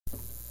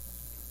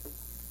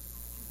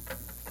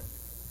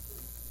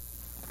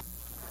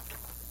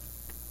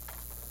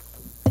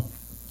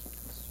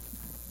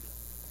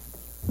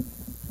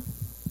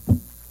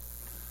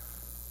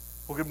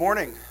Well, good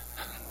morning.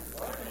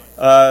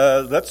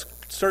 Let's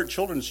start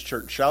Children's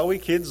Church, shall we?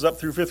 Kids up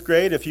through 5th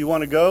grade, if you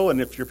want to go,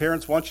 and if your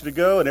parents want you to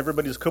go, and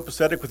everybody's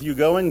copacetic with you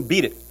going,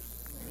 beat it.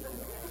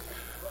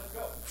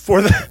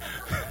 For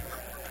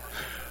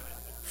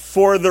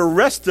the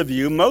rest of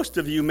you, most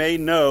of you may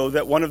know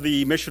that one of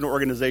the mission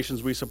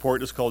organizations we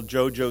support is called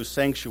JoJo's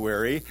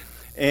Sanctuary,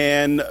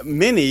 and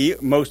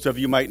most of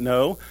you might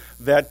know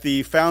that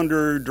the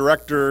founder,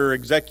 director,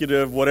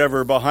 executive,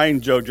 whatever,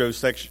 behind JoJo's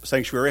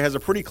Sanctuary has a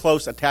pretty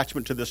close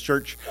attachment to this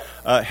church.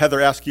 Heather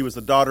Askew is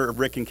the daughter of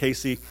Rick and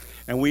Casey,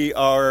 and we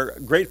are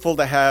grateful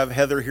to have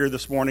Heather here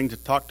this morning to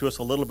talk to us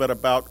a little bit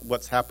about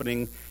what's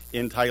happening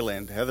in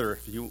Thailand. Heather,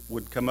 if you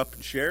would come up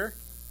and share.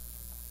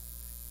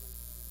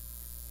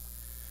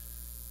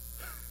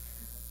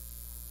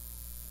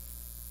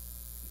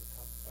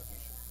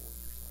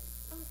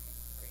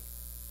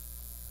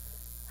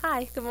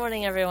 Hi, good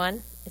morning,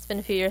 everyone. It's been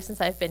a few years since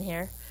I've been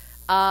here.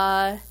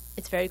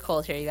 It's very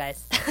cold here, you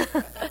guys,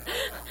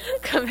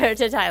 compared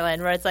to Thailand,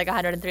 where it's like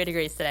 103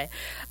 degrees today.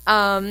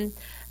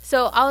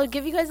 So I'll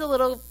give you guys a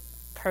little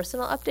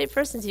personal update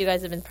first, since you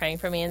guys have been praying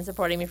for me and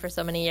supporting me for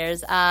so many years.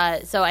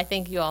 So I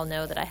think you all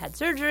know that I had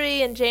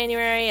surgery in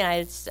January, and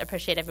I just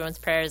appreciate everyone's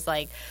prayers.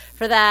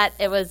 For that,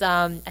 it was,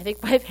 I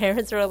think my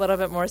parents were a little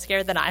bit more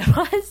scared than I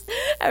was.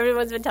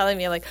 Everyone's been telling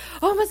me, oh,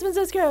 I must have been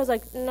so scared. I was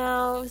like,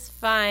 no, it was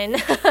fine.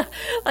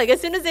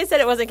 As soon as they said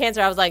it wasn't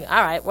cancer, I was like,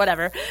 all right,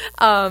 whatever.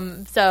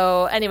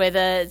 So anyway,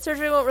 the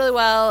surgery went really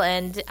well,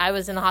 and I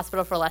was in the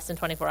hospital for less than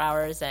 24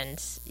 hours, and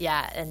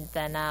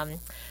then...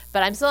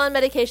 But I'm still on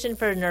medication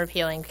for nerve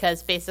healing,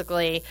 because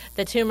basically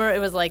the tumor, it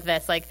was like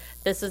this.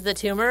 This is the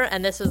tumor,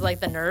 and this is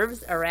the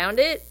nerves around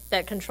it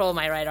that control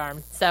my right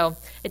arm. So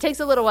it takes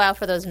a little while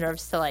for those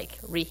nerves to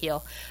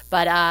re-heal.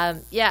 But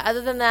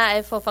other than that, I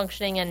have full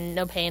functioning and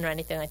no pain or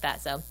anything like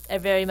that. So I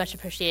very much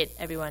appreciate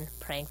everyone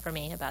praying for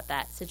me about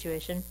that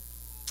situation.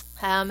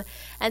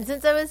 And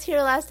since I was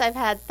here last, I've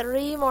had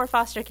 3 more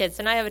foster kids.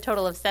 So now I have a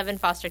total of 7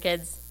 foster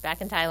kids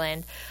back in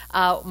Thailand.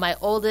 My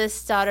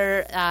oldest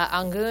daughter,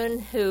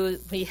 Angun, who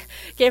we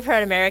gave her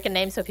an American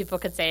name so people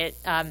could say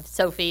it,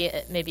 Sophie.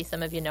 Maybe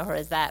some of you know her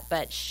as that.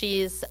 But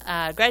she's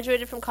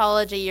graduated from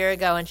college a year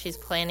ago, and she's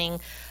planning,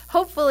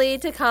 hopefully,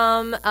 to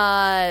come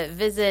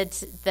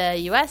visit the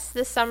U.S.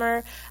 this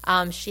summer.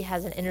 She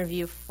has an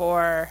interview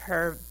for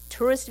her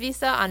tourist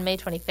visa on May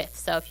 25th.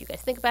 So if you guys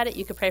think about it,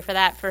 you could pray for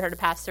that, for her to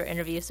pass her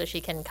interview so she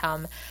can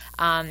come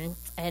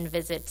and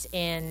visit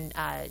in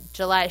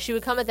July. She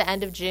would come at the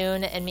end of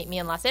June and meet me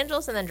in Los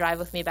Angeles, and then drive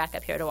with me back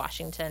up here to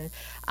Washington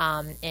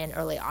in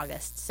early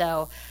August.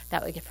 So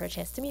that would give her a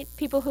chance to meet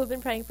people who have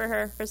been praying for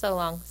her for so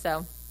long.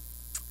 So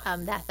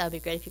that would be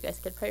great if you guys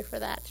could pray for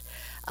that.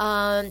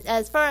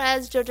 As far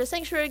as JoJo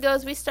Sanctuary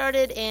goes, we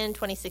started in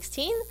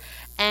 2016,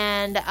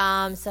 and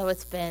so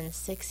it's been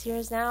 6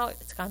 years now.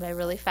 It's gone by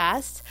really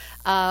fast.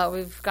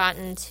 We've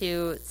gotten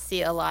to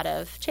see a lot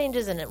of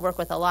changes and work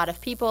with a lot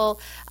of people,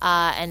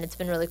 and it's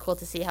been really cool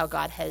to see how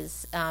God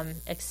has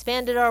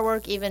expanded our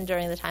work, even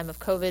during the time of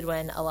COVID,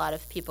 when a lot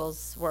of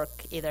people's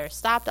work either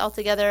stopped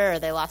altogether or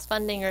they lost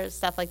funding or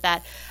stuff like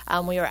that.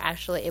 We were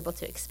actually able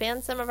to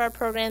expand some of our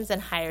programs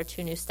and hire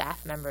 2 new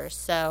staff members.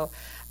 So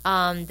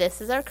this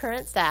is our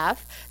current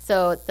staff.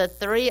 So the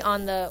 3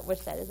 on which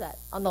side is that?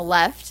 On the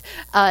left,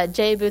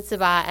 Jay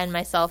Butsaba and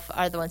myself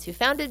are the ones who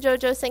founded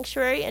JoJo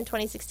Sanctuary in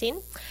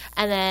 2016.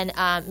 And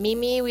then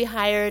Mimi we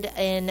hired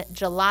in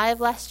July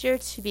of last year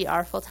to be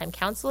our full-time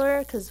counselor,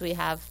 because we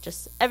have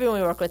everyone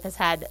we work with has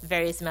had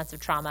various amounts of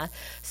trauma.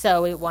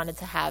 So we wanted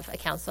to have a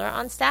counselor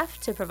on staff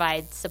to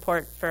provide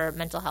support for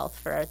mental health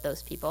for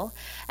those people.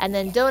 And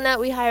then Donna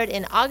we hired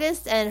in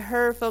August, and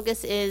her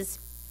focus is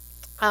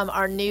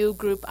our new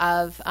group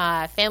of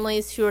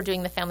families who are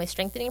doing the Family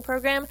Strengthening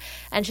Program.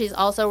 And she's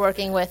also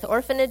working with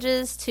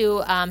orphanages to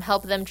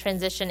help them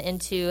transition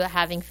into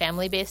having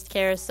family-based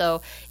care,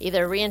 so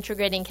either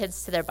reintegrating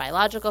kids to their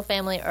biological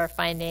family or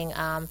finding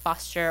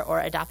foster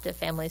or adoptive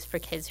families for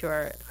kids who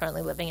are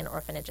currently living in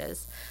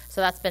orphanages.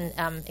 So that's been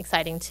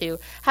exciting to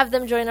have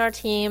them join our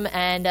team,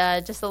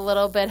 and just a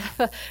little bit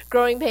of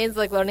growing pains,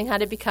 learning how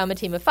to become a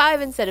team of 5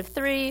 instead of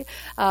 3,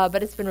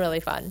 but it's been really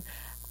fun.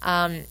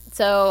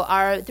 So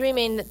our 3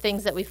 main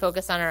things that we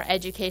focus on are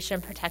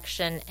education,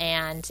 protection,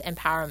 and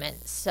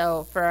empowerment.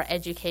 So for our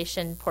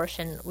education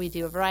portion, we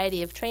do a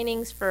variety of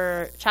trainings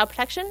for child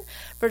protection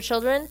for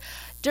children.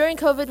 During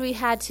COVID, we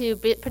had to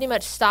pretty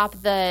much stop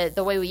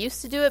the way we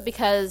used to do it,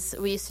 because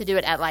we used to do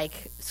it at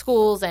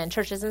schools and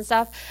churches and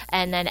stuff,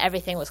 and then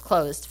everything was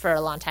closed for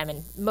a long time.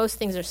 And most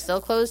things are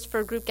still closed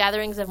for group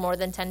gatherings of more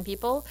than 10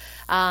 people.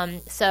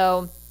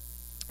 So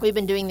we've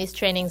been doing these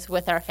trainings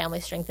with our Family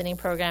Strengthening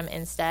Program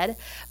instead,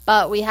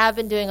 but we have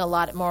been doing a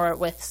lot more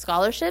with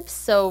scholarships.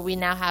 So we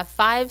now have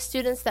 5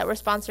 students that we're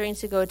sponsoring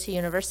to go to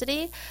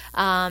university,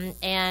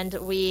 and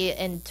we,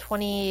 in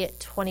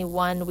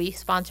 2021, we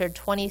sponsored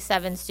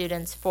 27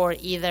 students for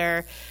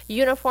either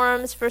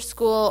uniforms for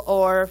school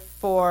or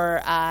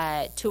for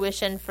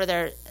tuition for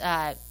their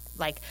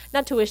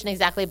not tuition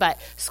exactly, but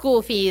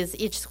school fees.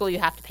 Each school, you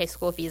have to pay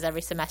school fees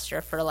every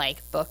semester for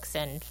books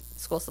and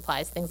school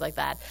supplies, things like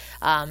that.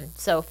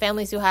 So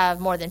families who have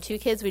more than 2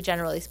 kids, we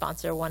generally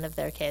sponsor one of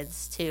their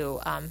kids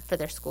for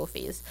their school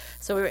fees.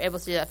 So we were able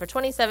to do that for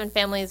 27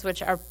 families,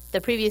 which are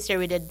the previous year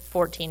we did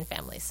 14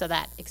 families. So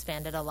that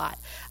expanded a lot.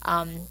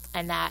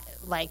 And that,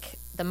 like,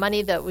 the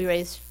money that we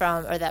raised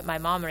from, or that my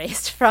mom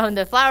raised from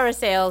the flower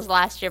sales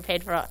last year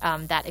paid for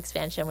that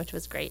expansion, which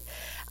was great.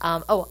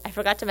 I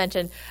forgot to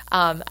mention,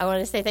 I wanted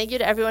to say thank you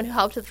to everyone who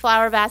helped with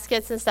flower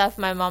baskets and stuff.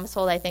 My mom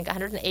sold, I think,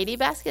 180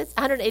 baskets,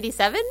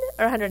 187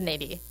 or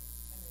 180?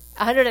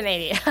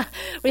 180.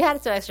 We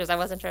had some extras. I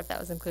wasn't sure if that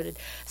was included.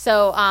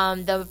 So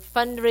the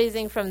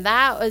fundraising from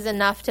that was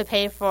enough to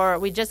pay for,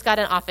 we just got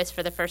an office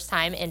for the first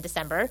time in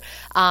December.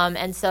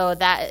 And so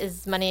that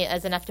is money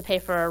is enough to pay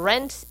for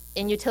rent,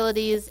 in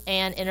utilities,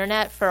 and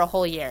internet for a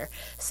whole year.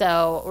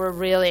 So we're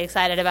really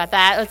excited about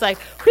that. It's like,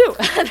 whew,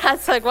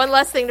 that's like one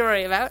less thing to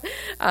worry about.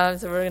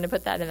 So we're going to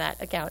put that in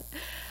that account.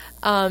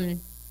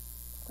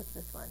 What's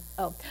this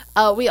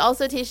one? We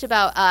also teach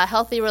about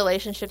healthy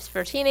relationships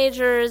for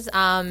teenagers.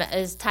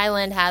 As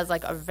Thailand has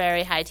like a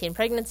very high teen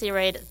pregnancy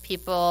rate,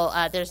 people,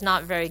 there's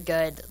not very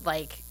good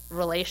like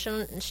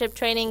relationship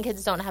training.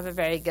 Kids don't have a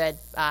very good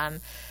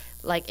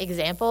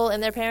example in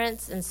their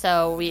parents, and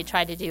so we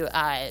try to do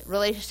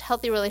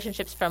healthy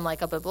relationships from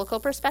like a biblical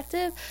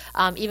perspective,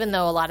 even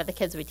though a lot of the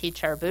kids we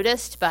teach are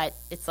Buddhist, but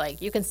it's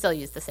like you can still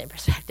use the same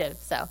perspective.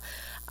 So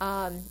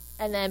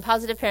and then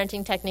positive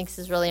parenting techniques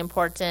is really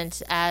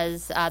important,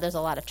 as there's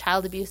a lot of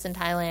child abuse in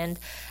Thailand,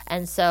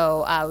 and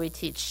so we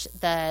teach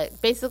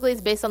basically it's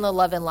based on the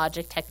love and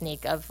logic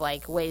technique of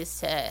like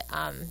ways to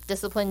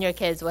discipline your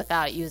kids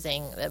without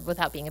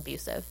being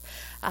abusive.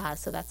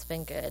 So that's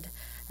been good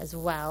as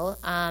well.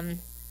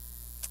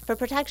 For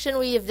protection,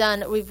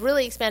 we've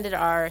really expanded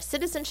our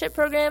citizenship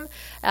program.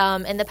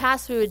 In the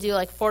past, we would do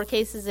like 4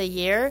 cases a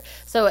year.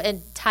 So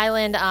in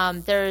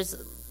Thailand, there's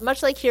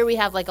much like here, we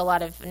have like a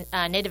lot of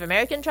Native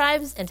American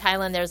tribes. In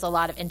Thailand, there's a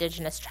lot of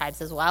indigenous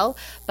tribes as well.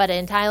 But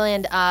in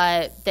Thailand,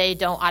 they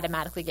don't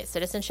automatically get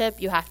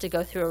citizenship. You have to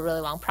go through a really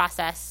long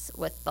process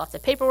with lots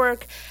of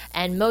paperwork.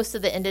 And most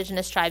of the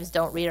indigenous tribes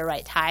don't read or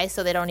write Thai,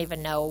 so they don't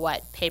even know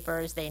what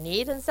papers they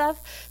need and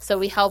stuff. So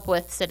we help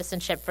with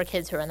citizenship for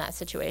kids who are in that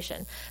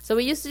situation. So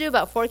we used to do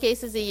about 4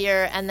 cases a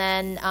year. And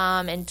then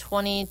in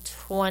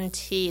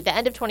 2020, the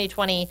end of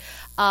 2020,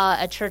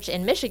 a church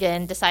in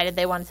Michigan decided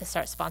they wanted to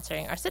start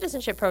sponsoring our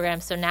citizenship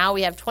program. So now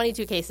we have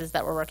 22 cases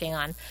that we're working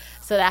on.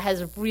 So that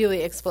has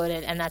really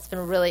exploded, and that's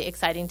been really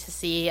exciting to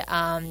see,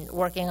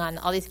 working on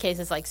all these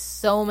cases, like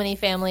so many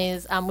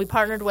families. We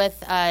partnered with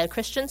a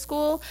Christian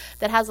school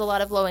that has a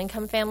lot of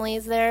low-income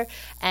families there,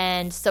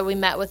 and so we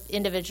met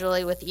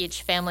individually with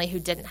each family who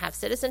didn't have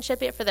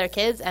citizenship yet for their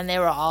kids, and they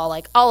were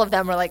all of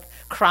them were like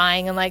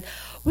crying and like,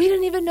 we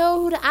didn't even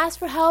know who to ask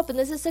for help, and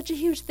this is such a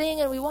huge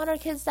thing, and we want our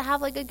kids to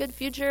have like a good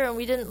future, and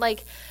we didn't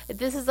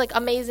this is like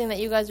amazing that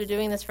you guys are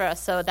doing this for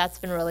us. So that's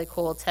been really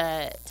cool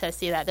to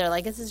see that. They're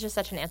like, this is just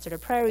such an answer to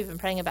prayer. We've been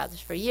praying about this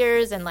for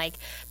years, and like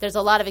there's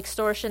a lot of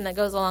extortion that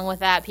goes along with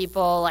that.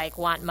 People like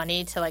want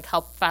money to like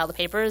help file the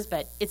papers,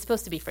 but it's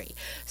supposed to be free.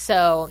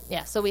 So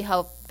yeah, so we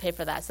help pay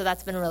for that. So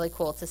that's been really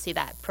cool to see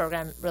that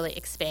program really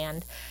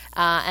expand.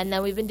 And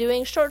then we've been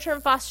doing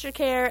short-term foster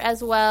care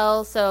as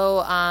well. So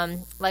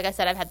like I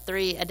said, I've had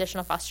 3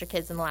 additional foster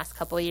kids in the last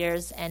couple of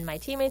years, and my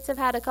teammates have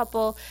had a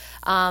couple.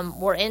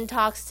 We're in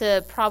talks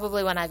to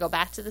probably when I go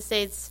back to the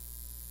States,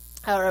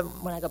 or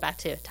when I go back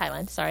to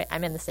Thailand, sorry,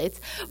 I'm in the States.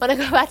 When I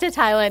go back to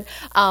Thailand,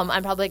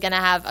 I'm probably going to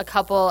have a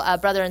couple,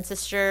 brother and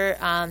sister,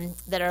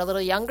 that are a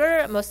little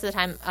younger. Most of the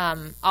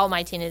time, all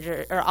my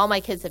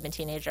kids have been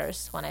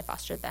teenagers when I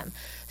fostered them.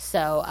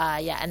 So,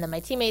 and then my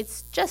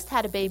teammates just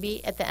had a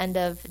baby at the end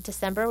of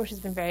December, which has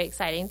been very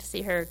exciting to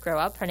see her grow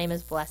up. Her name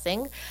is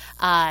Blessing.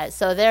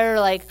 So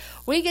they're like,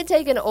 we could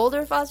take an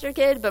older foster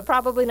kid, but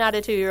probably not a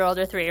 2-year-old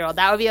or 3-year-old.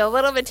 That would be a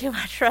little bit too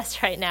much for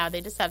us right now.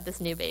 They just have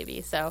this new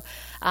baby. So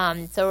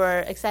we're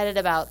excited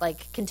about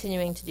like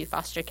continuing to do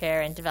foster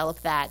care and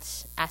develop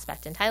that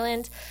aspect in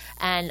Thailand.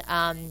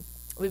 And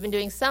we've been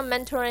doing some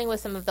mentoring with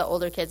some of the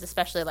older kids,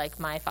 especially like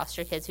my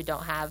foster kids who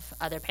don't have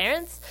other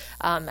parents.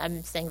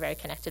 I'm staying very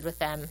connected with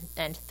them.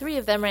 And 3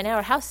 of them right now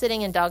are house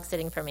sitting and dog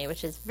sitting for me,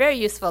 which is very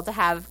useful to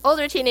have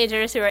older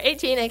teenagers who are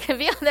 18 and can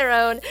be on their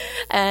own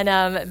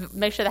and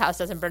make sure the house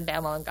doesn't burn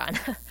down while I'm gone.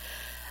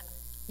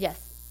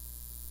 Yes.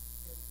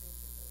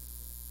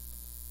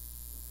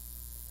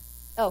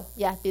 Oh,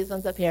 yeah, these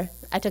ones up here.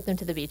 I took them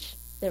to the beach.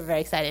 They were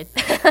very excited.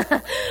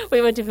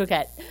 We went to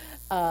Phuket.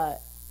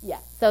 Yeah,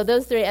 so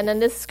those 3. And then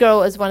this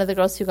girl is one of the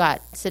girls who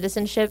got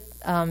citizenship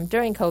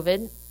during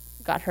COVID,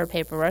 got her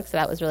paperwork, so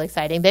that was really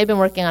exciting. They've been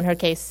working on her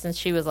case since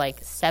she was like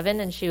 7,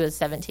 and she was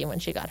 17 when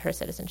she got her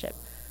citizenship.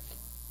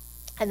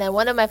 And then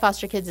one of my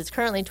foster kids is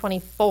currently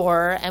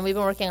 24, and we've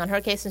been working on her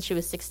case since she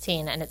was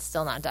 16, and it's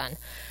still not done.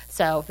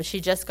 So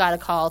she just got a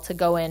call to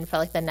go in for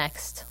like the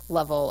next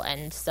level,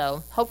 and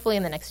so hopefully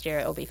in the next year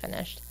it will be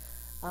finished.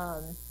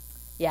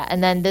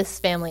 And then this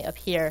family up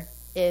here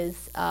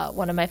is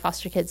one of my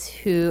foster kids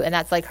and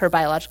that's like her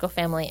biological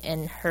family,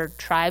 and her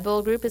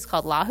tribal group is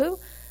called Lahu.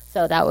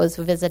 So that was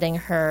visiting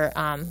her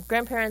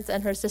grandparents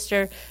and her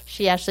sister.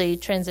 She actually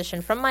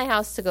transitioned from my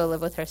house to go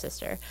live with her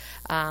sister.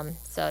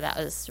 So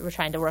we're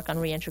trying to work on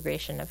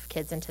reintegration of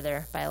kids into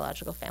their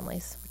biological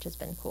families, which has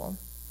been cool.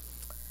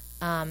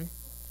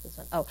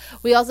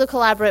 We also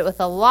collaborate with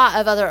a lot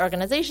of other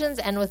organizations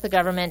and with the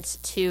government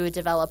to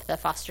develop the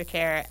foster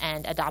care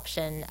and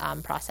adoption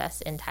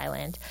process in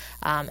Thailand.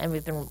 And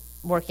we've been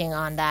working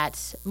on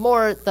that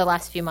more the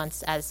last few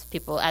months as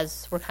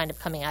we're kind of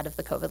coming out of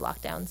the COVID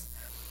lockdowns.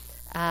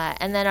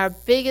 And then our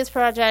biggest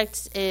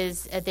project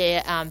is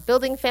the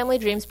Building Family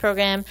Dreams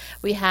program.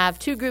 We have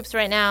 2 groups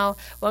right now.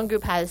 One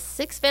group has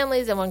 6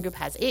 families and one group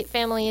has 8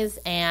 families.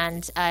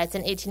 And it's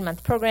an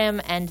 18-month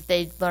program, and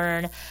they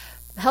learn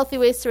healthy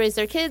ways to raise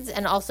their kids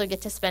and also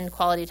get to spend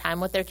quality time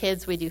with their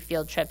kids. We do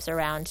field trips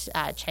around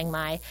Chiang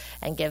Mai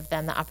and give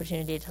them the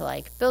opportunity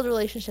to build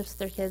relationships with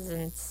their kids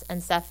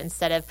and stuff,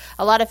 instead of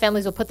a lot of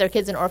families will put their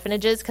kids in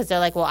orphanages because they're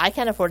like, well, I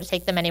can't afford to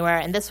take them anywhere.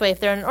 And this way, if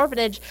they're in an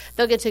orphanage,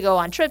 they'll get to go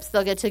on trips.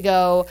 They'll get to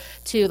go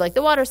to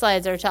the water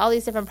slides or to all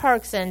these different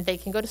parks, and they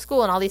can go to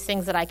school and all these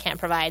things that I can't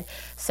provide.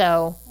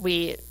 So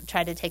we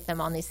try to take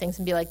them on these things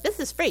and be like, this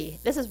is free.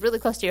 This is really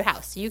close to your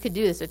house. You could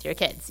do this with your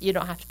kids. You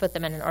don't have to put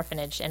them in an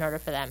orphanage in order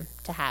for them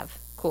to have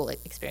cool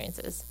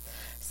experiences.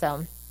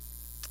 So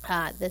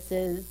this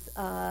is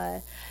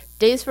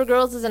Days for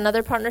Girls is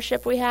another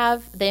partnership we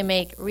have. They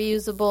make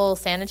reusable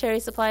sanitary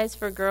supplies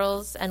for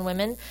girls and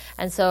women,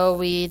 and so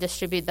we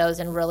distribute those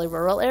in really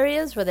rural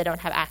areas where they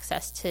don't have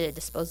access to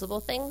disposable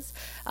things.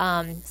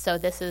 So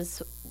this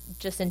is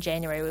just in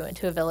January, we went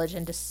to a village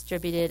and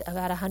distributed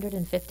about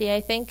 150,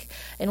 I think,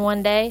 in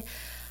one day.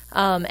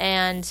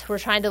 And we're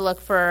trying to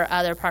look for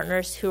other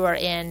partners who are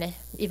in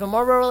even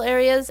more rural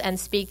areas and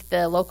speak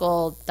the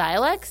local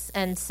dialects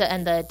and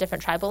the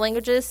different tribal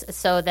languages,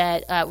 so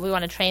that we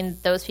want to train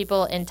those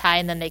people in Thai,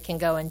 and then they can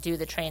go and do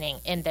the training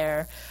in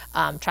their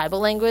tribal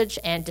language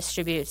and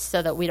distribute,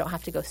 so that we don't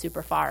have to go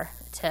super far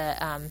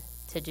to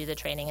do the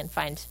training and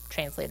find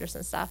translators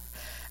and stuff.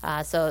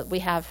 So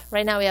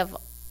right now we have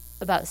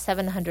about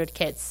 700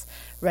 kits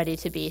ready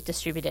to be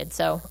distributed.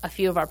 So a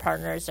few of our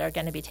partners are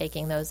going to be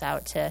taking those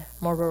out to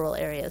more rural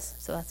areas.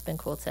 So that's been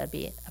cool to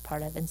be a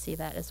part of and see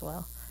that as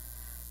well.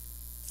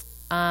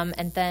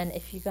 And then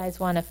if you guys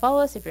want to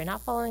follow us, if you're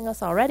not following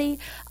us already,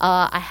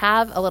 I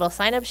have a little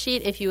sign-up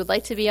sheet if you would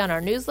like to be on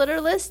our newsletter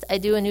list. I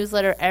do a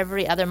newsletter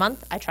every other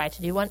month. I try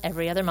to do one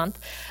every other month.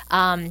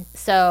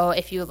 So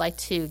if you would like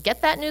to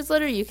get that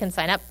newsletter, you can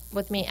sign up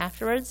with me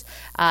afterwards.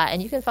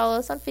 And you can follow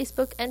us on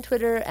Facebook and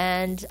Twitter.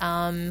 And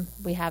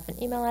we have an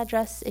email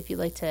address if you'd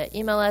like to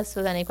email us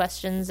with any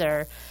questions,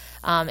 or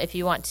if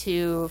you want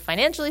to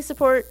financially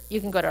support, you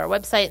can go to our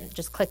website,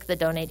 just click the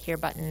Donate Here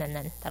button, and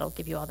then that'll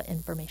give you all the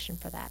information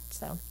for that.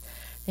 So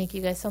thank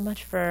you guys so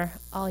much for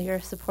all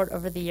your support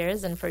over the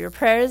years and for your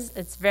prayers.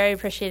 It's very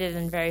appreciated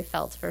and very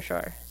felt for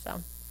sure.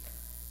 So.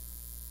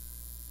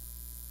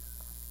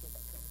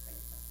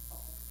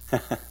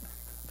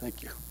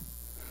 Thank you.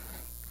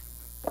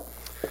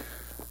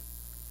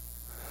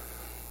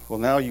 Well,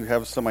 now you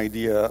have some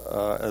idea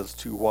as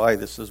to why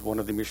this is one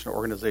of the mission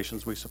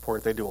organizations we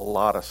support. They do a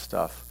lot of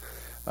stuff.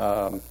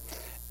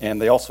 And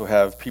they also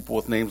have people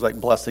with names like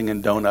Blessing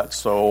and Donuts.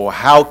 So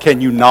how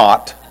can you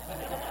not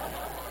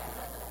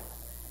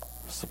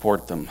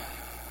support them?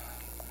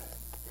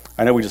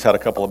 I know we just had a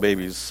couple of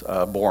babies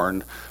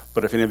born,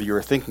 but if any of you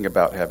are thinking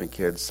about having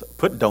kids,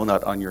 put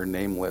Donut on your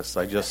name list.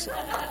 It's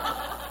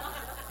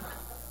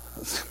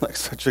like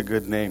such a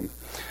good name.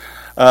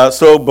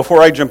 So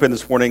before I jump in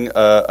this morning,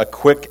 a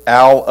quick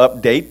Al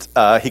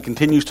update. He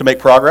continues to make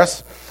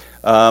progress.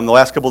 The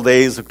last couple of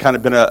days have kind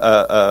of been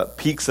a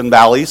peaks and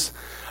valleys.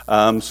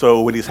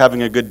 So when he's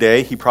having a good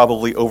day, he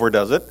probably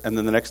overdoes it, and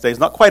then the next day is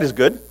not quite as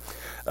good.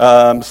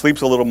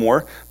 Sleeps a little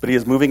more, but he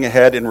is moving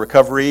ahead in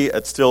recovery.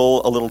 It's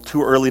still a little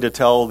too early to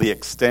tell the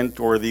extent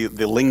or the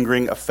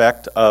lingering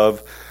effect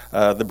of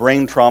the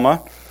brain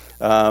trauma.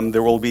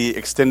 There will be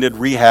extended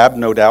rehab,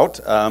 no doubt,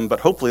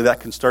 but hopefully that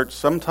can start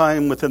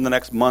sometime within the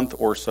next month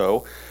or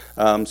so.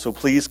 So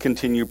please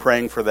continue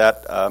praying for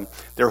that.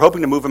 They're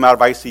hoping to move him out of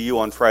ICU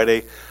on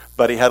Friday,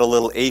 but he had a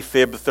little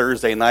AFib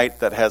Thursday night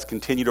that has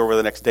continued over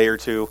the next day or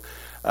two.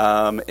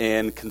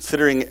 And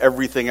considering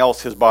everything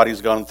else his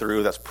body's gone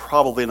through, that's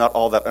probably not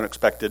all that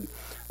unexpected.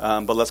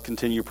 But let's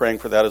continue praying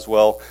for that as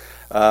well.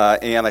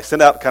 And I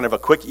sent out kind of a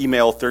quick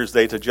email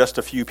Thursday to just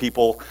a few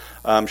people.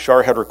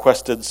 Shar had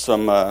requested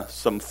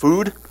some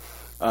food.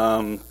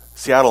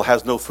 Seattle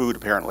has no food,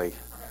 apparently.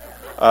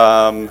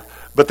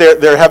 But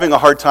they're having a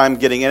hard time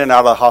getting in and out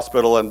of the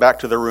hospital and back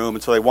to their room,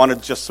 and so they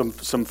wanted just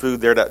some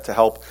food there to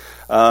help.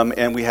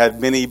 And we had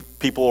many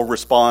people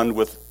respond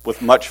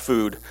with much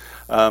food.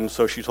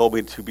 So she told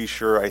me to be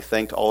sure I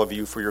thanked all of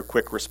you for your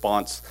quick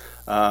response.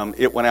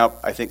 It went out,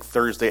 I think,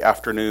 Thursday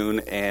afternoon,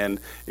 and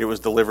it was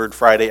delivered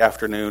Friday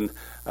afternoon.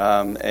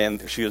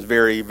 And she was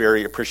very,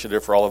 very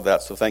appreciative for all of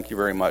that, so thank you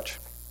very much.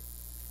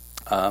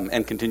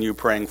 And continue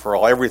praying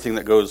for everything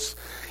that goes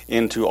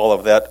into all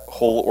of that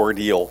whole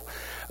ordeal.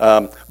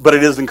 But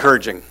it is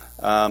encouraging,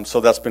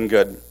 so that's been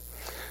good.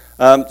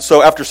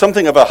 So after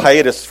something of a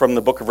hiatus from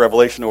the book of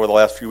Revelation over the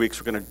last few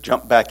weeks, we're going to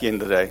jump back in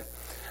today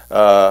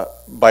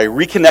by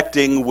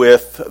reconnecting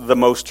with the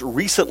most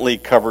recently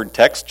covered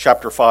text,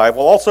 chapter 5,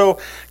 while also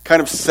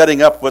kind of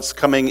setting up what's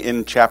coming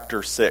in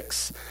chapter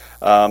 6.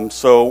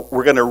 So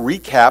we're going to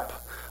recap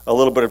a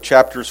little bit of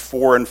chapters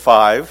 4 and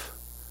 5.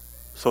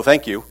 So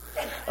thank you.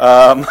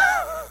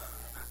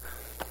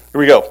 Here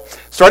we go.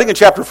 Starting in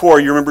chapter 4,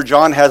 you remember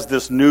John has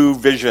this new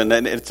vision,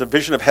 and it's a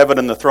vision of heaven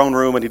in the throne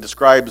room, and he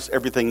describes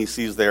everything he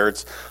sees there.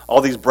 It's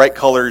all these bright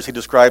colors he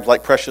describes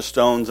like precious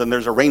stones, and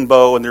there's a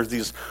rainbow, and there's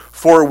these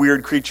 4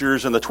 weird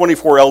creatures, and the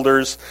 24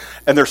 elders,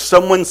 and there's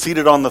someone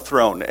seated on the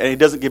throne. And he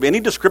doesn't give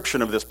any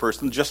description of this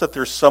person, just that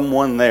there's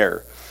someone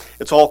there.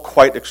 It's all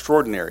quite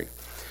extraordinary.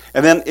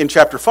 And then in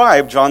chapter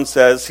 5, John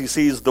says he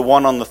sees the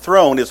one on the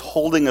throne is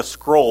holding a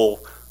scroll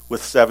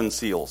with 7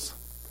 seals.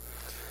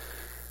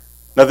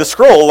 Now, the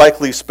scroll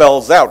likely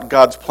spells out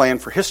God's plan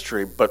for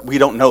history, but we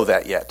don't know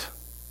that yet.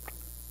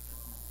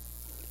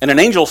 And an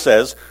angel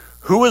says,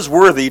 "Who is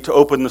worthy to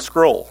open the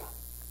scroll?"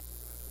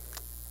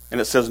 And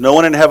it says, "No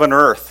one in heaven or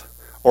earth,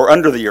 or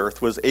under the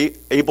earth, was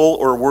able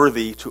or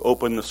worthy to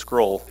open the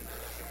scroll."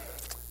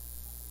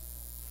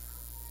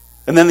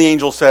 And then the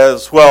angel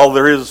says, "Well,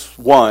 there is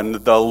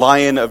one, the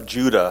Lion of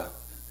Judah,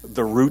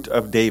 the Root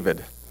of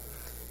David.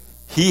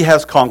 He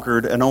has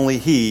conquered, and only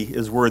he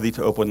is worthy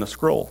to open the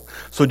scroll."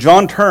 So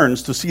John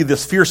turns to see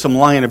this fearsome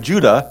Lion of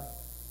Judah,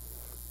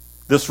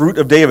 this Root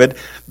of David,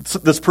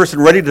 this person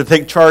ready to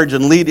take charge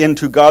and lead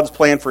into God's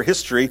plan for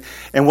history.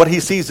 And what he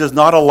sees is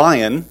not a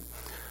lion,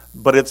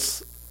 but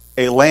it's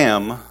a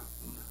lamb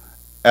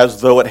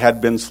as though it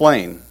had been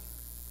slain.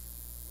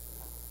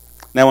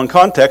 Now, in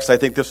context, I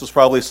think this was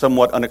probably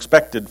somewhat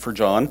unexpected for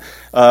John.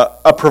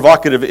 A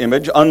provocative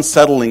image,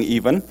 unsettling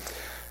even.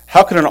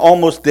 How can an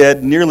almost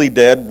dead, nearly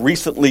dead,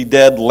 recently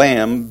dead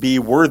lamb be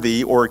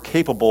worthy or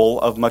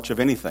capable of much of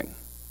anything?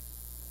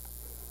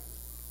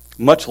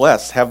 Much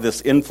less have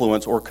this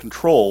influence or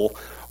control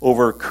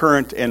over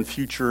current and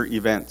future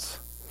events.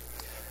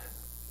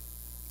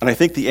 And I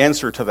think the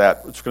answer to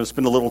that, which we're going to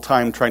spend a little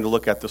time trying to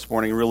look at this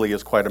morning, really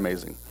is quite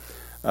amazing.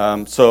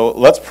 So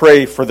let's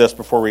pray for this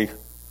before we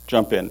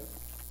jump in.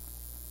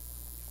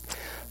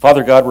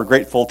 Father God, we're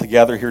grateful to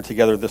gather here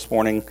together this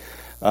morning,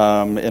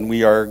 and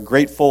we are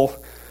grateful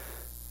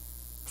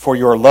for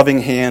your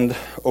loving hand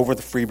over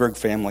the Freeburg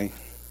family.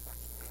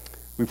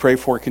 We pray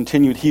for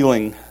continued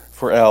healing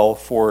for Al,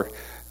 for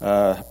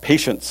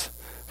patience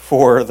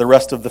for the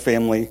rest of the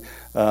family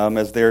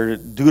as they're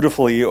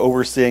dutifully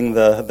overseeing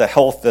the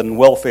health and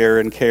welfare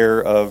and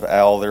care of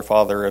Al, their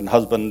father and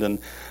husband.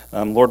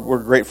 And Lord, we're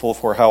grateful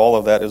for how all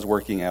of that is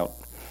working out.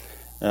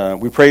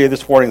 We pray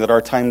this morning that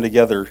our time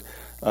together,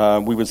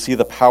 we would see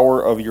the power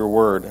of your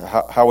word,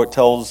 how it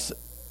tells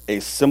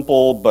a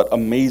simple but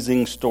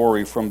amazing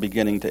story from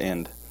beginning to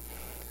end.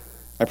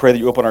 I pray that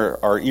you open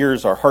our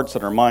ears, our hearts,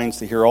 and our minds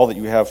to hear all that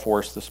you have for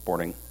us this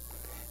morning.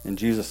 In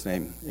Jesus'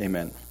 name,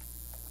 amen.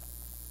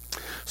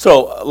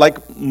 So,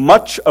 like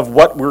much of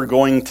what we're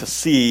going to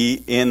see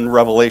in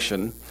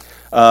Revelation,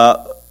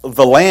 the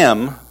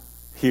lamb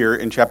here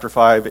in chapter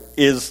 5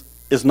 is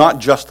not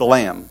just a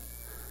lamb.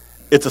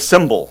 It's a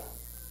symbol.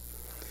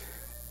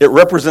 It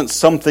represents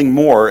something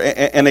more.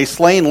 And a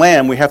slain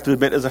lamb, we have to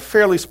admit, is a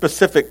fairly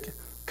specific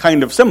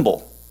kind of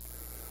symbol.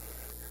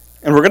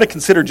 And we're going to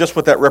consider just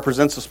what that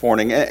represents this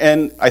morning.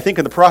 And I think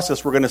in the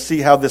process, we're going to see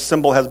how this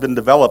symbol has been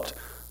developed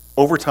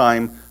over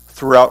time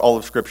throughout all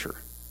of Scripture.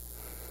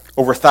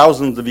 Over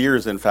thousands of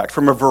years, in fact,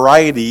 from a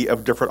variety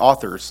of different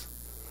authors.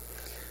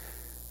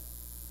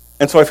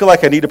 And so I feel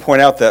like I need to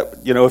point out that,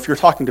 if you're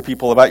talking to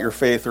people about your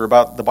faith or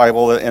about the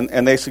Bible,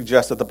 and they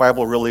suggest that the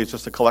Bible really is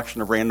just a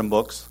collection of random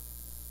books,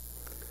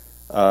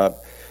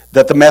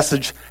 that the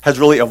message has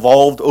really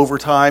evolved over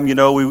time.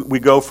 We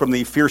go from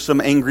the fearsome,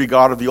 angry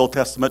God of the Old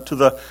Testament to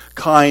the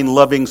kind,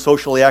 loving,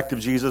 socially active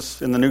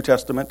Jesus in the New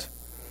Testament.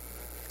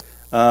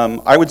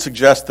 I would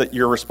suggest that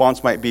your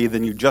response might be,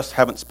 then you just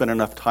haven't spent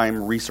enough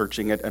time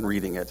researching it and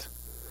reading it.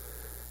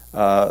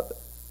 To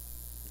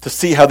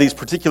see how these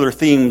particular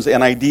themes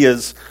and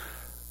ideas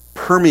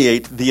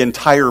permeate the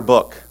entire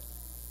book.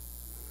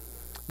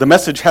 The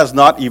message has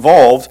not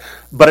evolved,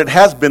 but it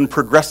has been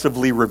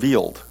progressively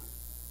revealed.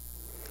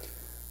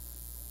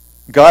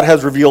 God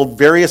has revealed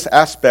various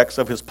aspects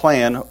of his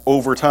plan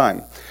over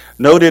time.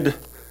 Noted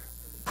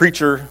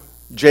preacher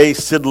J.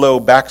 Sidlow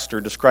Baxter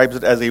describes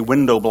it as a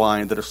window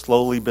blind that has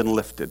slowly been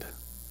lifted.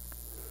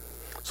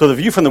 So the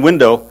view from the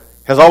window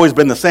has always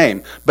been the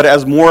same, but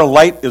as more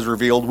light is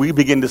revealed, we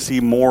begin to see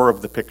more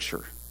of the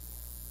picture.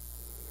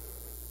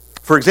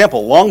 For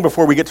example, long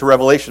before we get to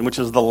Revelation, which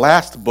is the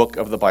last book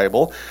of the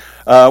Bible,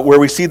 where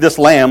we see this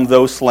lamb,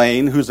 though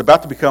slain, who's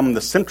about to become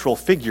the central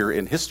figure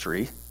in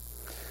history,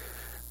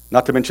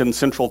 not to mention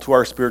central to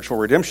our spiritual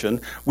redemption,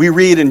 we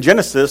read in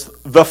Genesis,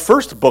 the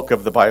first book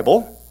of the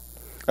Bible,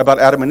 about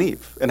Adam and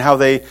Eve and how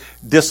they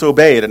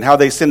disobeyed and how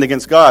they sinned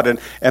against God,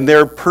 and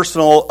their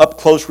personal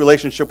up-close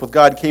relationship with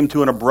God came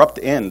to an abrupt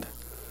end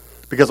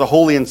because a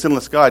holy and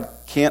sinless God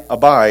can't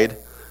abide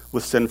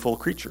with sinful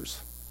creatures.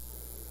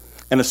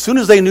 And as soon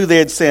as they knew they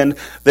had sinned,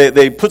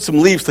 they put some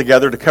leaves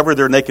together to cover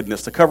their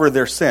nakedness, to cover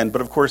their sin.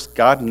 But of course,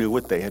 God knew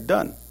what they had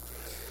done.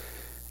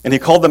 And he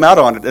called them out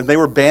on it, and they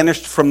were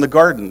banished from the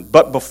garden.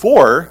 But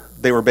before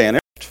they were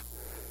banished,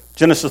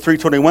 Genesis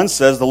 3:21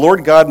 says, the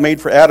Lord God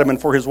made for Adam and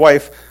for his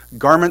wife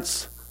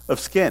garments of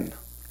skin,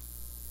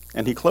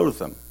 and he clothed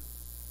them.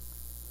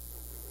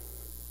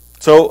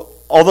 So,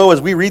 although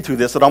as we read through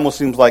this, it almost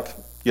seems like,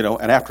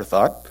 an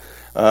afterthought,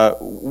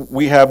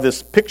 we have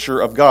this picture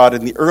of God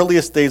in the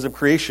earliest days of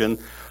creation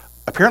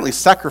apparently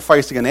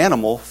sacrificing an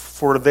animal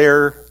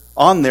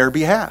on their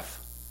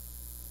behalf,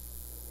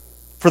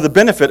 for the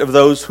benefit of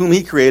those whom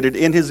he created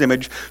in his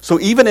image. So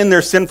even in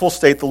their sinful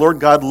state, the Lord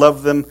God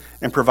loved them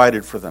and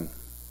provided for them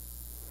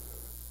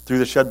through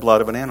the shed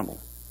blood of an animal.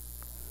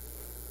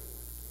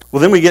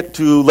 Well, then we get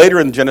to later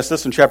in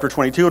Genesis in chapter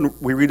 22,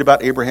 and we read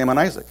about Abraham and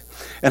Isaac,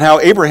 and how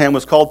Abraham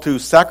was called to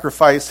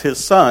sacrifice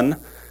his son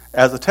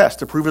as a test,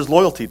 to prove his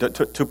loyalty,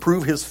 to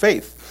prove his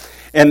faith.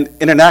 And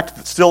in an act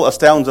that still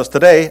astounds us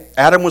today,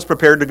 Abraham was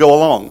prepared to go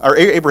along.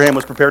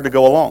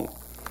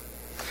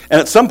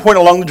 And at some point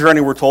along the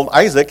journey, we're told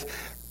Isaac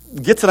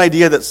gets an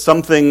idea that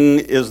something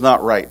is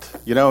not right.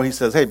 He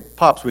says, hey,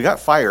 Pops, we got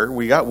fire,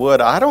 we got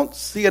wood. I don't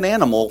see an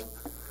animal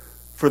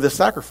for this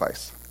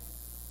sacrifice.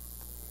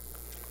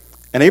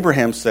 And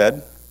Abraham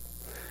said,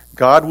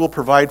 God will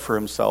provide for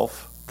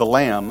himself the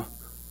lamb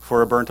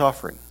for a burnt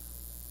offering.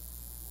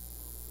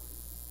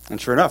 And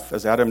sure enough,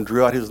 as Abraham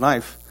drew out his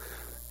knife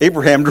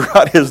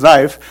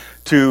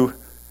to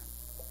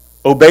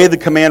obey the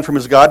command from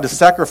his God to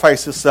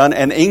sacrifice his son,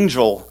 an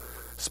angel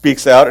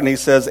speaks out and he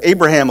says,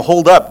 Abraham,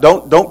 hold up,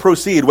 don't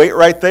proceed, wait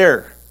right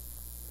there.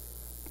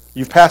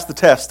 You've passed the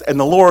test, and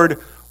the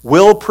Lord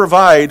will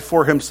provide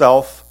for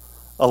himself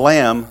a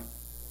lamb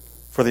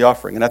for the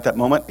offering. And at that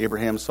moment,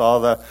 Abraham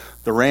saw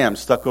the ram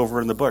stuck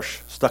over in the bush,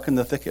 stuck in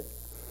the thicket.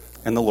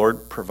 And the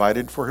Lord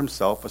provided for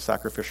himself a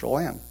sacrificial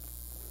lamb.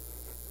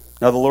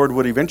 Now, the Lord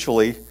would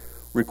eventually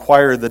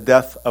require the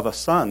death of a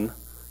son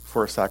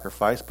for a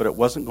sacrifice, but it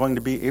wasn't going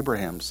to be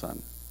Abraham's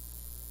son.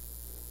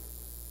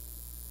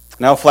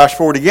 Now, flash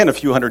forward again a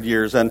few hundred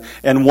years, and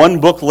one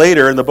book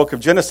later, in the book of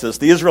Genesis,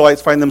 the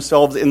Israelites find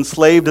themselves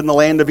enslaved in the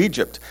land of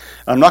Egypt.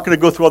 I'm not going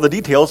to go through all the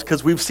details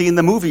because we've seen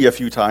the movie a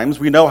few times.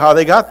 We know how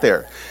they got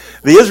there.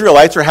 The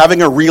Israelites are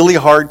having a really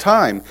hard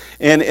time.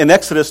 And in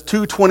Exodus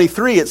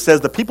 2:23, it says,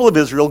 the people of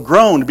Israel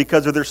groaned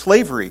because of their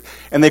slavery,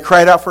 and they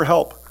cried out for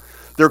help.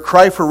 Their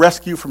cry for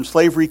rescue from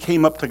slavery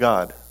came up to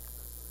God.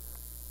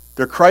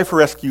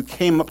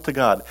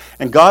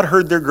 And God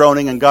heard their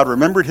groaning, and God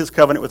remembered his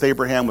covenant with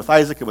Abraham, with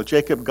Isaac, and with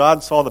Jacob.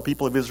 God saw the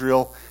people of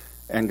Israel,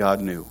 and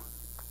God knew.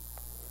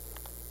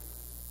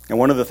 And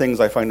one of the things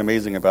I find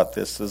amazing about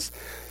this is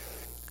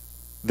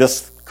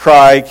this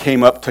cry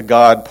came up to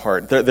God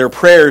part. Their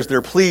prayers,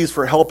 their pleas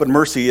for help and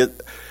mercy,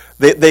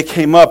 they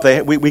came up.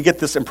 We get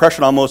this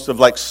impression almost of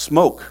like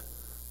smoke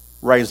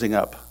rising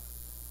up,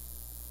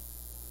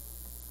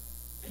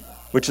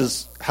 which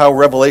is how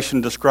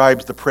Revelation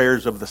describes the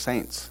prayers of the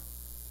saints.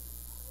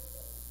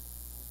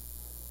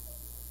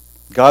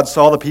 God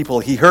saw the people,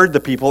 he heard the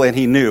people, and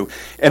he knew.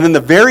 And in the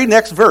very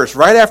next verse,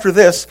 right after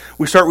this,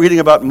 we start reading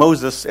about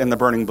Moses and the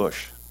burning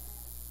bush.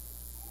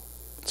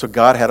 So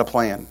God had a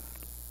plan.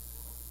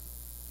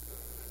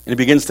 And he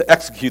begins to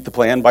execute the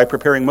plan by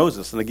preparing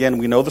Moses. And again,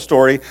 we know the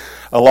story.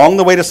 Along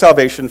the way to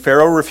salvation,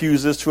 Pharaoh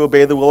refuses to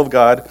obey the will of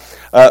God.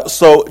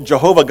 So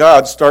Jehovah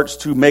God starts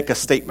to make a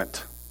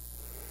statement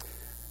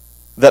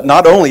that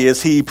not only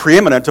is he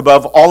preeminent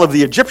above all of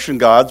the Egyptian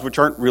gods, which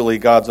aren't really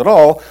gods at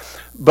all,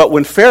 but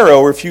when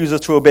Pharaoh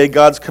refuses to obey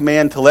God's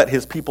command to let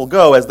his people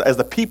go, as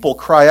the people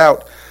cry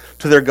out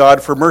to their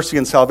God for mercy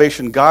and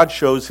salvation, God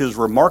shows his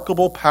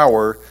remarkable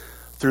power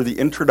through the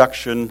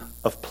introduction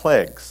of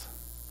plagues.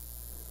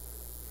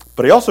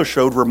 But he also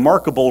showed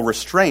remarkable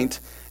restraint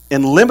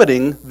in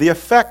limiting the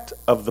effect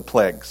of the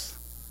plagues.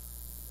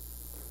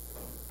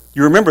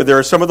 You remember, there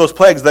are some of those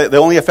plagues that they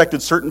only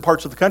affected certain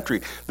parts of the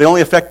country. They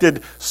only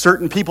affected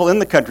certain people in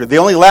the country. They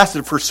only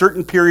lasted for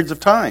certain periods of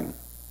time.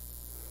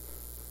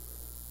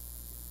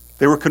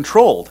 They were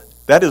controlled.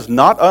 That is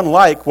not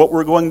unlike what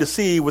we're going to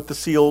see with the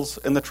seals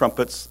and the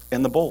trumpets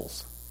and the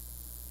bowls.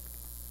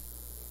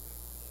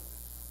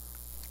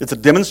 It's a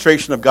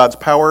demonstration of God's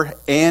power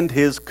and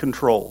his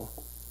control.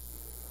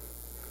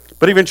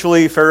 But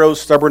eventually, Pharaoh's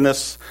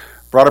stubbornness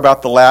brought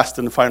about the last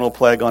and final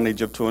plague on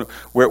Egypt,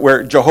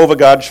 where Jehovah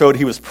God showed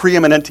he was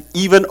preeminent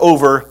even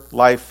over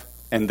life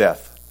and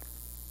death.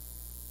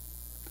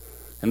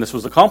 And this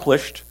was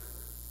accomplished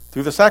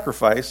through the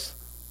sacrifice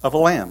of a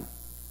lamb.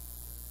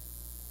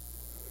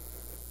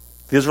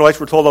 The Israelites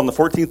were told on the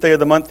 14th day of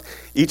the month,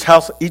 each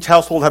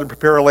household had to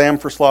prepare a lamb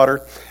for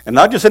slaughter. And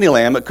not just any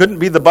lamb. It couldn't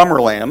be the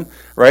bummer lamb,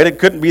 right? It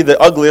couldn't be the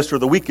ugliest or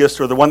the weakest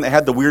or the one that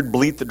had the weird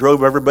bleat that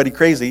drove everybody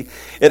crazy.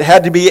 It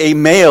had to be a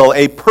male,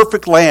 a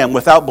perfect lamb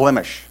without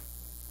blemish.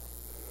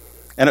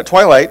 And at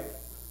twilight,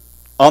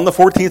 on the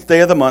 14th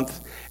day of the month,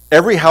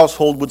 every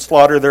household would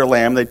slaughter their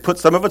lamb. They'd put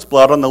some of its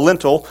blood on the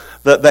lintel,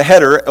 the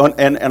header,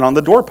 and on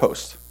the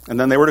doorpost. And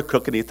then they were to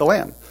cook and eat the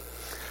lamb.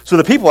 So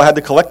the people had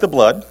to collect the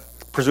blood,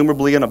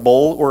 presumably in a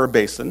bowl or a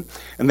basin,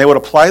 and they would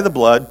apply the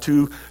blood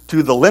to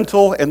the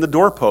lintel and the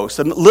doorpost.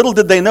 And little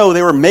did they know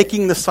they were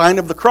making the sign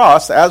of the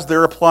cross as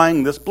they're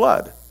applying this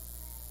blood.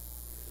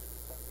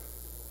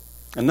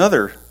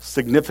 Another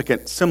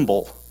significant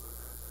symbol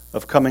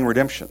of coming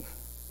redemption.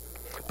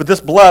 But this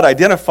blood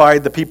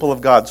identified the people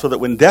of God so that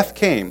when death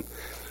came,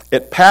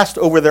 it passed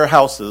over their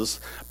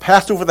houses,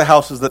 passed over the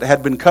houses that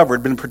had been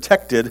covered, been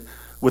protected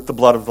with the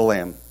blood of the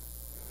Lamb.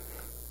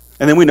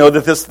 And then we know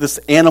that this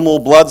animal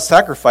blood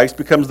sacrifice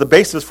becomes the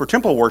basis for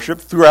temple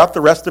worship throughout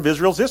the rest of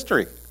Israel's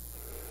history.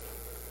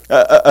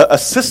 A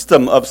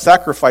system of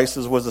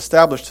sacrifices was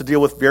established to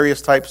deal with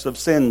various types of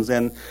sins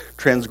and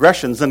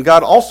transgressions. And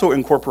God also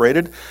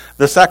incorporated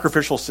the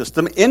sacrificial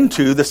system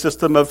into the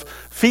system of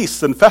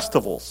feasts and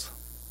festivals.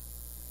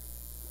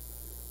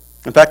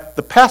 In fact,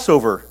 the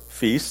Passover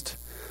feast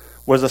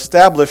was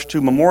established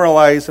to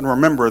memorialize and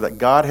remember that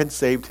God had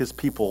saved his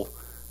people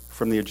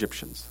from the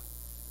Egyptians.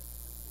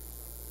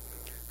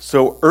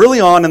 So early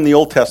on in the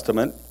Old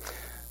Testament,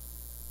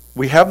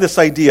 we have this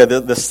idea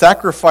that the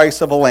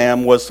sacrifice of a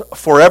lamb was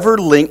forever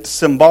linked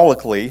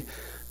symbolically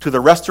to the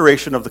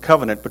restoration of the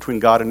covenant between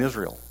God and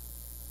Israel.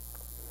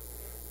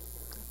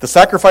 The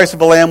sacrifice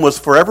of a lamb was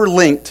forever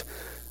linked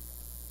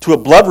to a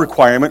blood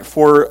requirement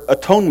for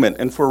atonement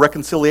and for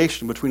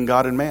reconciliation between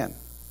God and man.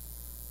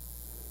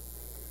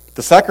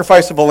 The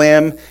sacrifice of a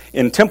lamb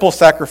in temple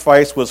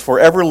sacrifice was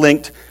forever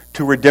linked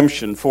to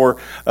redemption,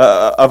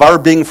 of our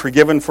being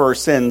forgiven for our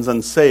sins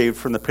and saved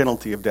from the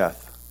penalty of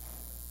death.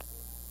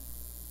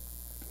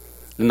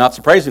 And not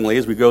surprisingly,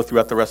 as we go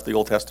throughout the rest of the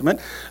Old Testament,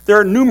 there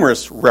are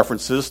numerous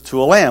references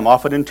to a lamb,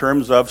 often in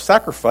terms of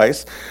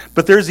sacrifice,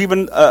 but there's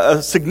even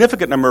a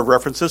significant number of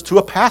references to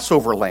a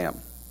Passover lamb.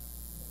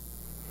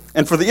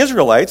 And for the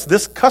Israelites,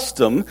 this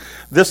custom,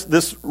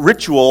 this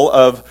ritual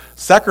of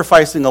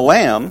sacrificing a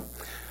lamb,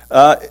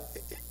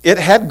 it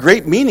had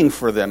great meaning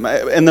for them.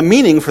 And the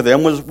meaning for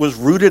them was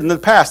rooted in the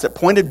past. It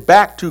pointed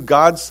back to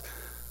God's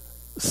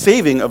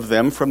saving of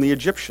them from the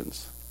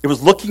Egyptians. It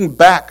was looking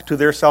back to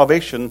their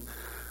salvation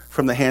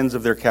from the hands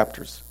of their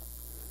captors.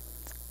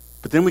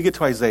 But then we get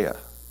to Isaiah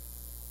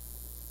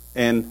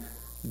and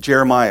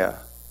Jeremiah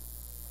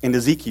and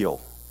Ezekiel.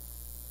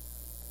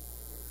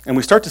 And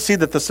we start to see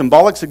that the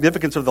symbolic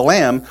significance of the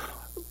lamb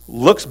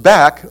looks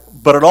back,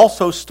 but it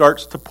also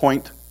starts to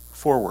point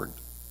forward.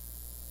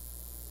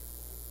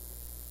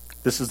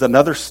 This is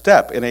another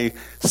step in a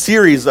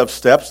series of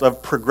steps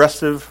of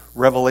progressive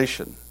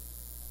revelation.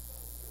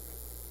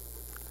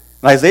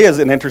 And Isaiah is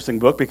an interesting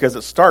book because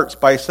it starts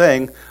by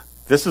saying,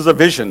 this is a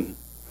vision.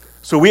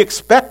 So we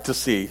expect to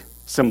see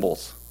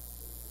symbols.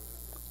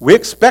 We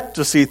expect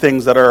to see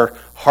things that are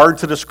hard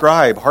to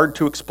describe, hard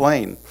to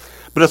explain.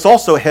 But it's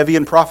also heavy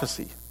in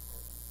prophecy.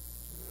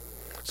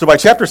 So by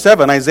chapter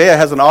 7, Isaiah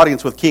has an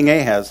audience with King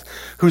Ahaz,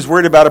 who's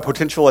worried about a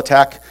potential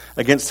attack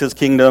against his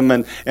kingdom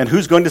and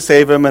who's going to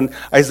save him. And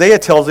Isaiah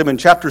tells him in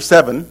chapter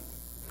 7,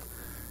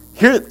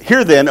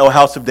 Hear then, O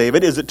house of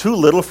David, is it too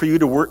little for you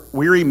to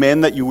weary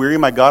men that you weary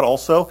my God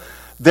also?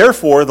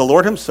 Therefore the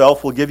Lord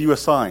himself will give you a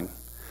sign.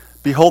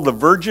 Behold, the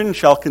virgin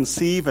shall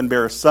conceive and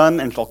bear a son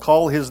and shall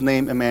call his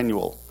name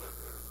Emmanuel.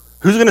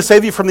 Who's going to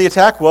save you from the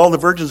attack? Well, the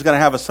virgin's going to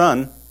have a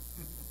son.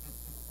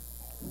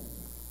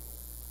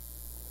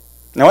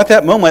 Now, at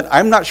that moment,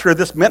 I'm not sure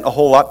this meant a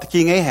whole lot to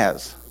King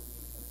Ahaz.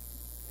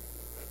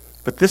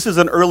 But this is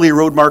an early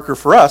road marker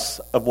for us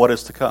of what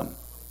is to come.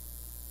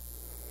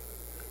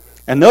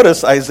 And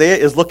notice, Isaiah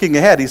is looking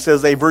ahead. He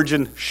says, a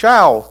virgin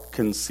shall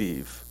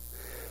conceive.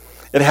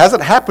 It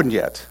hasn't happened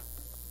yet.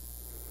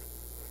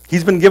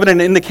 He's been given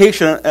an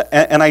indication,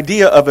 an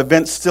idea of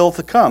events still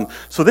to come.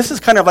 So this is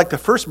kind of like the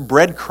first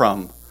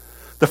breadcrumb,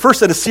 the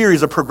first in a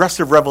series of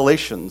progressive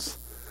revelations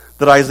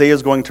that Isaiah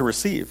is going to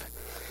receive.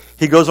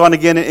 He goes on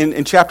again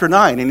in chapter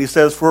 9, and he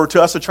says, for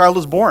to us a child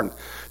is born,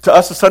 to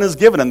us a son is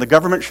given, and the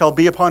government shall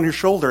be upon his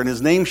shoulder, and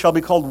his name shall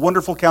be called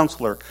Wonderful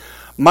Counselor,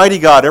 Mighty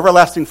God,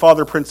 Everlasting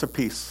Father, Prince of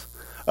Peace.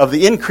 Of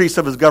the increase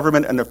of his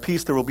government and of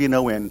peace there will be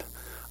no end.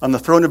 On the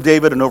throne of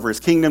David and over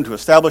his kingdom, to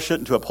establish it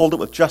and to uphold it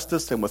with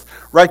justice and with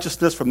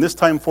righteousness from this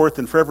time forth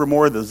and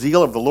forevermore. The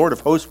zeal of the Lord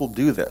of hosts will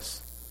do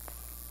this.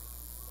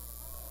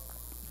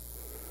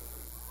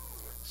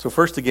 So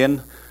first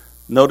again,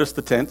 notice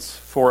the tense,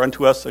 for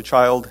unto us a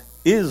child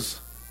is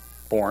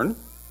born.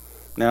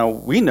 Now,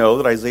 we know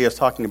that Isaiah is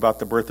talking about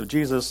the birth of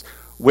Jesus,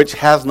 which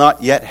has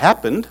not yet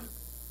happened,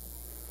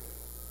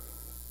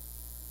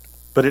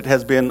 but it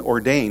has been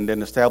ordained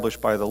and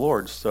established by the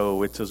Lord,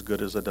 so it's as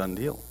good as a done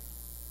deal.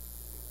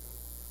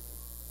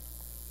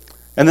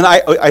 And then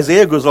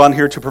Isaiah goes on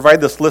here to provide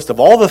this list of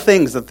all the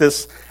things that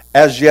this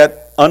as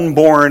yet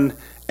unborn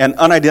and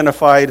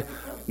unidentified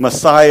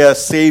Messiah,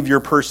 Savior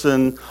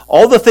person,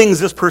 all the things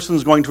this person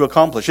is going to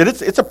accomplish. And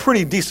it's a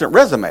pretty decent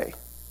resume.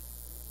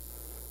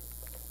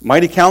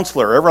 Mighty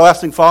Counselor,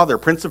 Everlasting Father,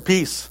 Prince of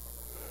Peace,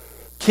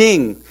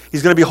 King.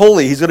 He's going to be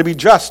holy. He's going to be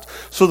just.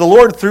 So the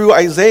Lord, through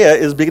Isaiah,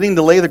 is beginning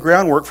to lay the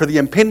groundwork for the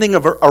impending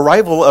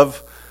arrival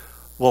of,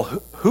 well,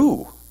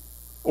 who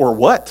or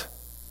what?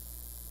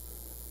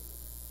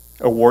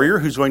 A warrior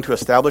who's going to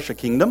establish a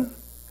kingdom?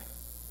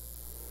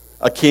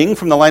 a king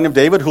from the line of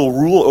David who will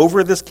rule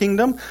over this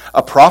kingdom,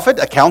 a prophet,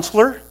 a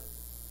counselor,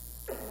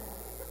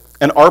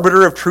 an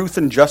arbiter of truth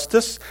and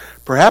justice,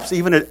 perhaps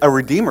even a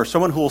redeemer,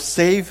 someone who will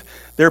save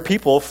their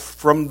people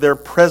from their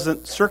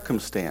present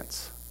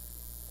circumstance.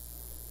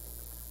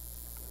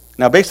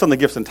 Now, based on the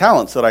gifts and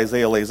talents that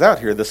Isaiah lays out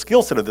here, the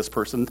skill set of this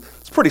person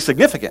is pretty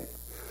significant.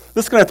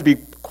 This is going to have to be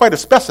quite a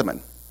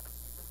specimen.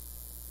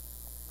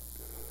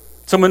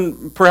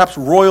 Someone perhaps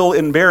royal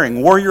in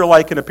bearing,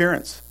 warrior-like in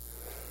appearance.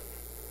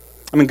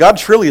 I mean, God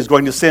surely is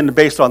going to send,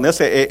 based on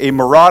this, a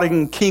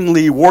marauding,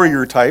 kingly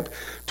warrior type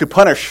to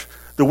punish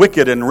the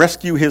wicked and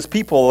rescue his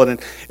people. And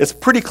it's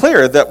pretty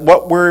clear that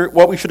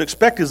what we should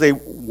expect is a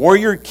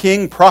warrior,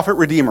 king, prophet,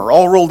 redeemer,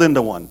 all rolled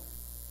into one.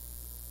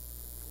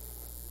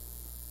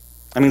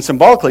 I mean,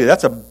 symbolically,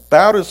 that's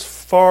about as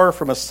far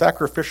from a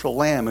sacrificial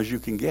lamb as you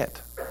can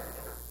get.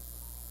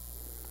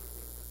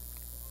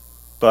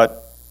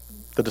 But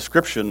the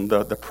description,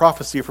 the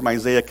prophecy from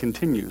Isaiah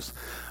continues.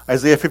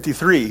 Isaiah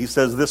 53, he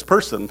says, this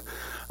person,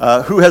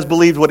 who has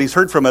believed what he's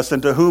heard from us,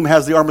 and to whom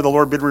has the arm of the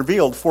Lord been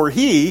revealed? For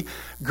he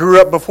grew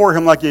up before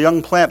him like a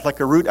young plant, like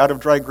a root out of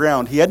dry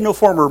ground. He had no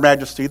form or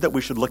majesty that we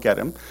should look at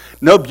him,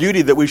 no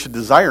beauty that we should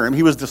desire him.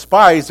 He was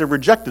despised and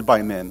rejected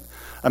by men,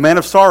 a man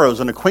of sorrows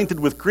and acquainted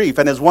with grief,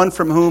 and as one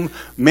from whom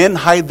men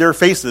hide their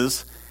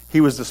faces,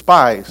 he was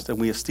despised, and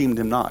we esteemed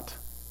him not.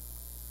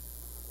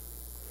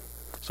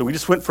 So we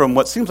just went from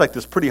what seems like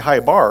this pretty high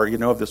bar,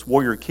 of this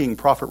warrior, king,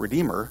 prophet,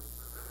 redeemer,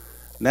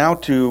 now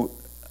to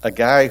a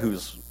guy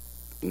who's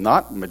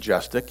not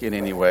majestic in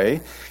any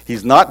way.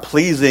 He's not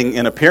pleasing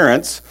in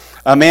appearance,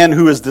 a man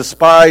who is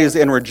despised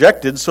and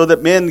rejected so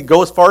that men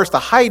go as far as to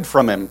hide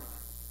from him.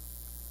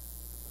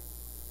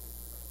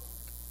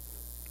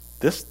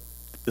 This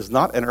is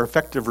not an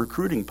effective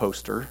recruiting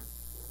poster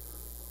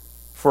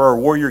for our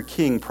warrior,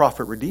 king,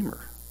 prophet, redeemer.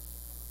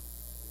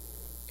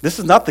 This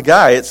is not the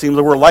guy, it seems,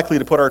 that we're likely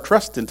to put our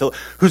trust in,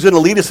 who's going to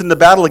lead us into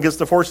battle against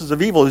the forces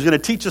of evil, who's going to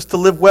teach us to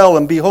live well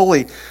and be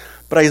holy.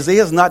 But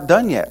Isaiah's not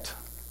done yet.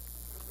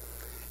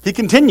 He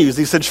continues,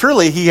 he said,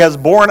 surely he has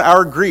borne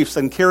our griefs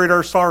and carried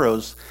our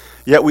sorrows,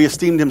 yet we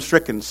esteemed him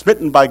stricken,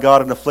 smitten by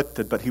God and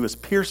afflicted. But he was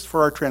pierced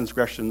for our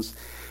transgressions,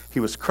 he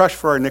was crushed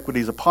for our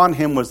iniquities. Upon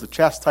him was the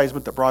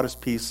chastisement that brought us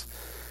peace,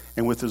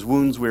 and with his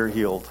wounds we are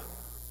healed.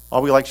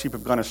 All we like sheep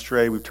have gone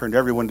astray, we've turned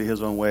everyone to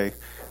his own way,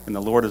 and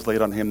the Lord has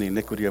laid on him the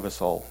iniquity of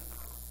us all.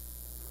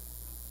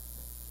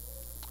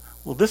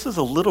 Well, this is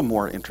a little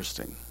more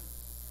interesting.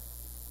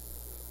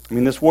 I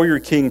mean, this warrior,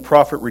 king,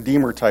 prophet,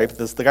 redeemer type,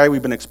 this the guy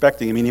we've been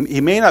expecting. I mean,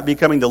 he may not be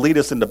coming to lead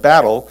us into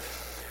battle,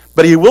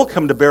 but he will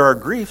come to bear our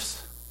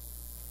griefs.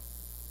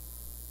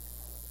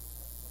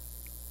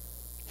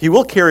 He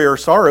will carry our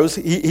sorrows.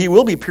 He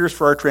will be pierced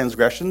for our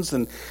transgressions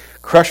and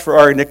crushed for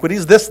our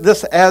iniquities.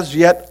 This as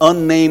yet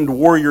unnamed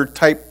warrior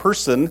type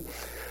person,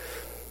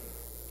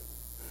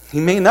 he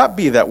may not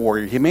be that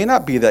warrior. He may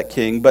not be that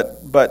king,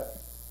 but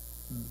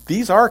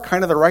these are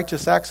kind of the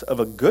righteous acts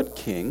of a good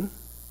king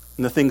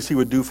and the things he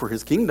would do for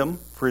his kingdom,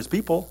 for his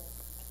people.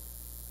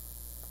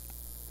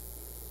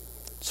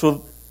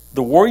 So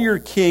the warrior,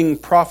 king,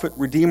 prophet,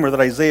 redeemer that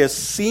Isaiah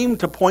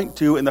seemed to point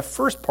to in the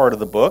first part of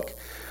the book,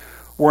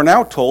 we're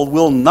now told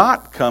will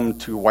not come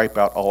to wipe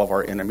out all of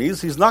our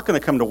enemies. He's not going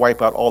to come to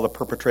wipe out all the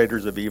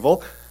perpetrators of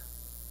evil,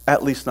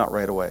 at least not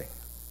right away.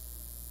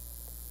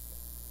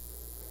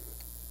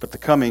 But the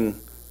coming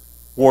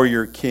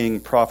warrior, king,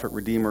 prophet,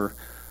 redeemer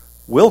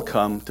will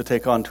come to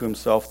take on to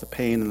himself the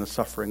pain and the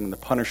suffering and the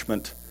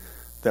punishment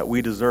that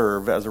we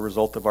deserve as a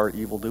result of our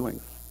evil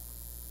doing.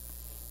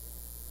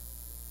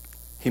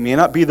 He may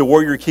not be the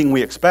warrior king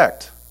we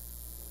expect,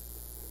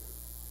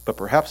 but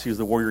perhaps he's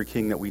the warrior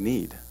king that we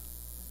need.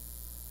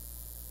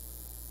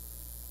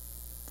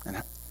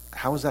 And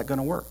how is that going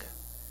to work?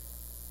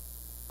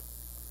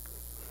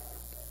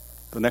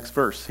 The next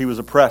verse, he was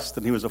oppressed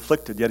and he was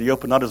afflicted, yet he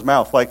opened not his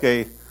mouth, like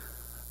a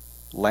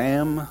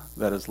lamb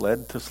that is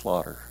led to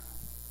slaughter.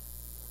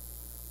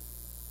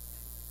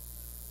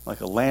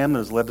 Like a lamb that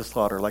is led to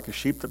slaughter, like a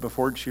sheep that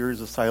before its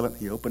shearers is silent,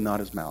 he opened not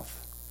his mouth.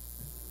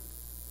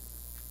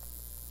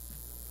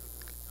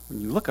 When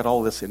you look at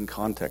all this in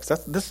context,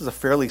 this is a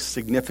fairly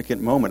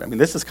significant moment. I mean,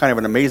 this is kind of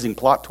an amazing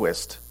plot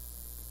twist.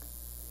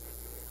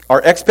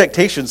 Our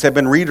expectations have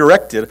been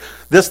redirected.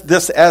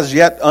 This as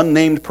yet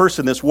unnamed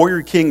person, this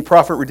warrior, king,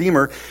 prophet,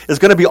 redeemer, is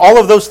going to be all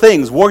of those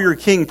things, warrior,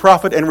 king,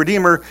 prophet, and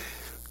redeemer,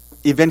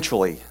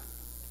 eventually.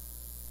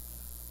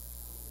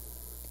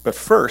 But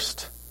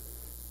first,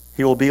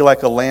 he will be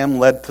like a lamb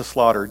led to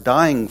slaughter,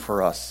 dying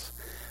for us,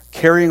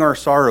 carrying our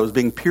sorrows,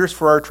 being pierced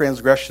for our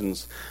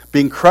transgressions,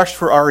 being crushed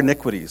for our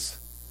iniquities.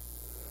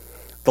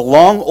 The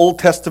long Old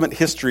Testament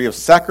history of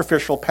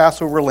sacrificial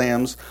Passover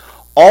lambs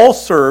all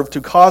serve to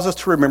cause us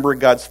to remember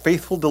God's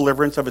faithful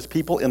deliverance of his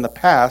people in the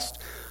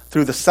past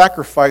through the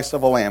sacrifice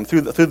of a lamb,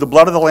 through the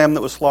blood of the lamb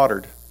that was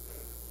slaughtered.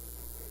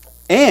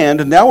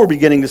 And now we're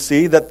beginning to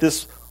see that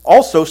this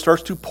also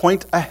starts to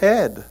point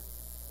ahead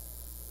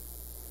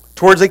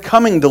towards a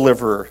coming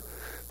deliverer,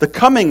 the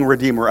coming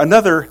redeemer,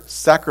 another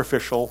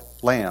sacrificial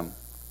lamb,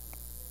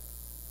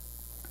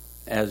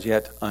 as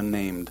yet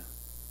unnamed.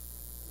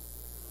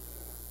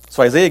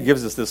 So Isaiah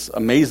gives us this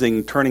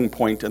amazing turning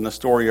point in the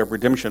story of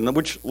redemption,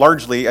 which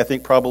largely, I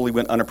think, probably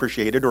went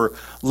unappreciated or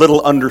little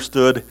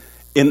understood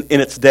in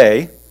its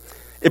day.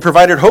 It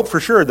provided hope for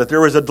sure that there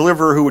was a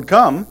deliverer who would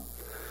come,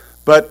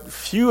 but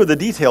few of the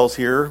details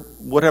here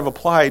would have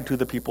applied to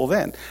the people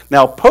then.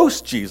 Now,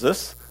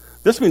 post-Jesus,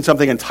 this means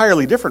something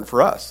entirely different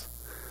for us.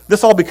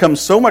 This all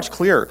becomes so much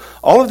clearer.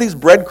 All of these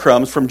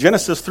breadcrumbs from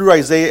Genesis through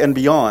Isaiah and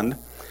beyond,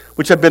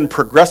 which have been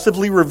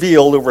progressively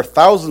revealed over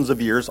thousands of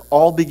years,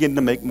 all begin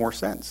to make more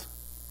sense.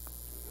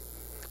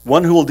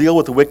 One who will deal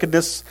with the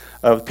wickedness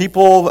of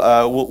people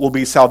will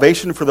be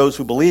salvation for those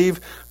who believe,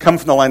 come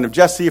from the line of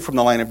Jesse, from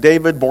the line of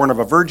David, born of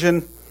a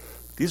virgin.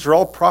 These are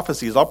all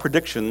prophecies, all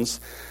predictions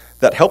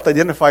that helped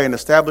identify and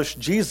establish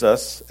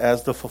Jesus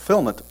as the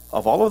fulfillment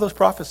of all of those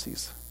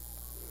prophecies.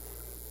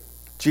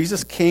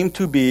 Jesus came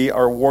to be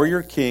our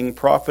warrior king,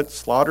 prophet,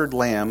 slaughtered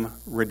lamb,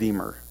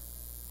 redeemer.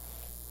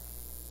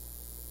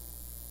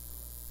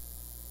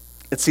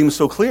 It seems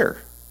so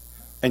clear.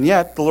 And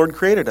yet, the Lord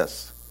created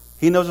us.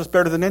 He knows us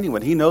better than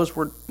anyone. He knows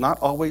we're not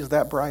always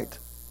that bright.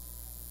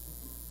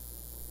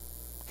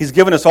 He's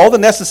given us all the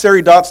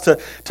necessary dots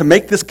to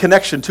make this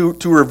connection, to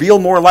reveal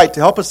more light, to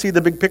help us see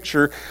the big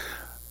picture.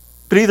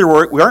 But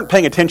either we aren't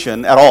paying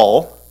attention at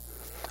all,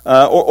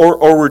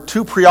 or we're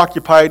too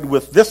preoccupied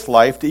with this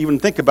life to even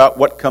think about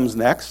what comes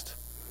next,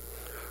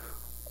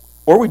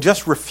 or we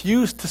just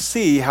refuse to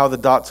see how the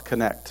dots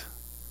connect.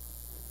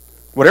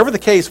 Whatever the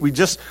case, we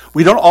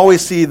don't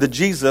always see the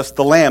Jesus,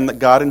 the Lamb that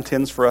God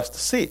intends for us to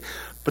see.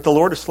 But the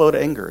Lord is slow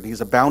to anger, and He's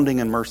abounding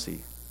in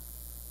mercy.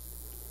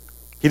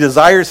 He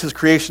desires His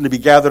creation to be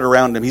gathered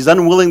around Him. He's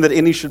unwilling that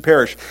any should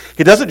perish.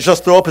 He doesn't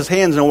just throw up His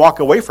hands and walk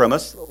away from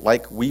us,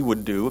 like we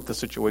would do if the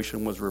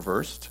situation was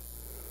reversed.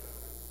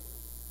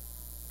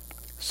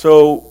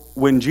 So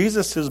when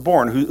Jesus is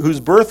born, whose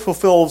birth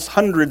fulfills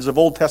hundreds of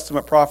Old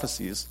Testament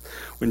prophecies,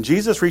 when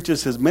Jesus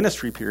reaches His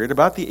ministry period,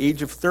 about the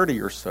age of 30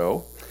 or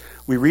so,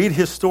 we read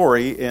His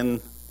story in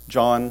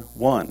John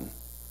 1.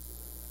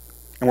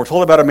 And we're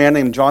told about a man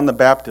named John the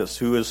Baptist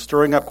who is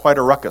stirring up quite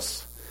a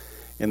ruckus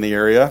in the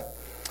area.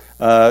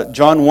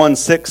 John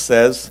 1:6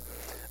 says,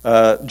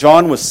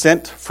 John was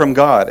sent from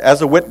God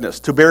as a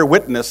witness to bear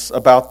witness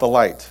about the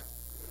light.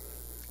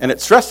 And it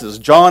stresses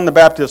John the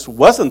Baptist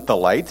wasn't the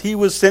light. He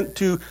was sent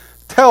to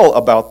tell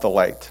about the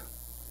light.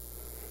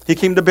 He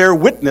came to bear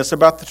witness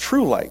about the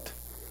true light,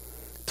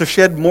 to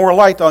shed more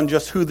light on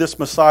just who this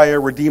Messiah,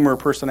 Redeemer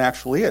person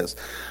actually is.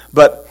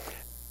 But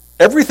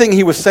everything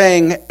he was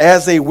saying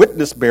as a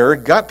witness bearer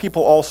got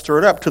people all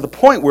stirred up to the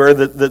point where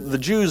the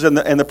Jews and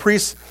the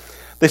priests,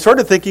 they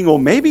started thinking, well,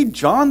 maybe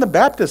John the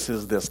Baptist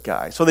is this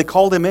guy. So they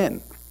called him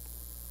in.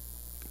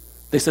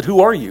 They said, who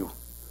are you?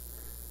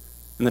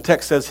 And the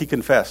text says he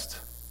confessed,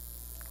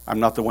 I'm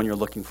not the one you're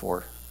looking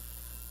for.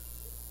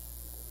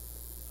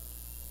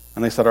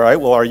 And they said, all right,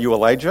 well, are you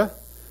Elijah?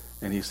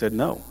 And he said,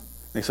 no.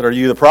 They said, are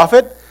you the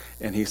prophet?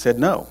 And he said,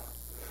 no.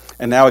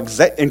 And now,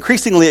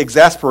 increasingly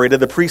exasperated,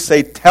 the priests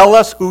say, tell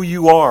us who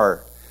you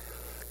are.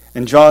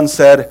 And John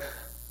said,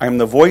 I am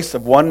the voice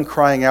of one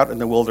crying out in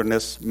the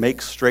wilderness,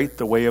 make straight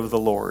the way of the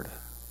Lord.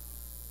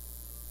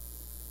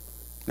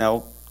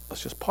 Now,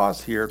 let's just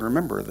pause here and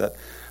remember that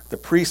the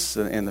priests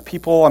and the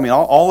people,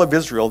 all of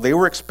Israel, they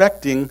were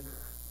expecting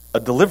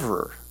a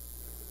deliverer.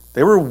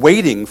 They were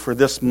waiting for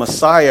this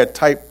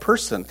Messiah-type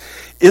person.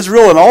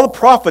 Israel and all the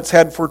prophets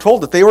had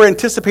foretold that they were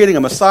anticipating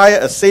a Messiah,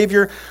 a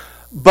Savior,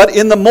 but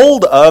in the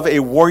mold of a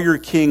warrior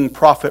king,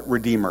 prophet,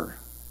 redeemer.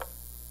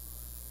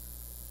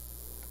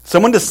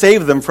 Someone to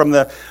save them from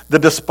the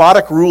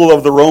despotic rule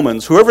of the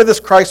Romans. Whoever this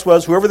Christ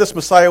was, whoever this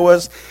Messiah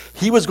was,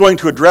 he was going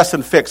to address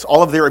and fix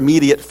all of their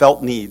immediate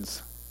felt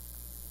needs.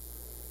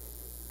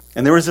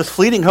 And there was this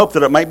fleeting hope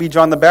that it might be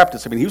John the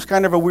Baptist. He was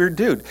kind of a weird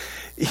dude.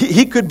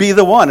 He could be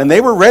the one. And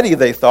they were ready,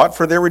 they thought,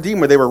 for their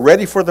Redeemer. They were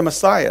ready for the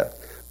Messiah.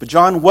 But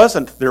John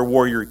wasn't their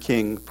warrior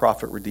king,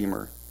 prophet,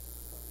 redeemer.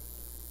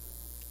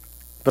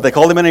 But they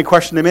called him in and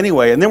questioned him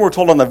anyway. And then we're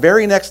told on the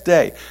very next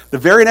day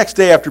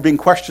after being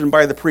questioned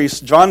by the priests,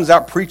 John's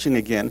out preaching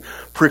again,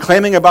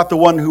 proclaiming about the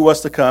one who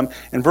was to come.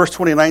 And verse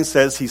 29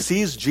 says he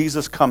sees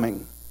Jesus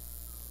coming.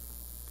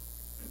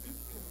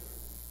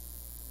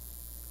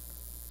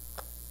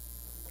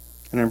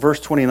 And in verse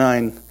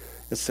 29,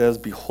 it says,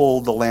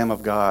 behold the Lamb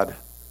of God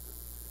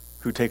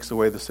who takes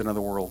away the sin of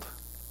the world.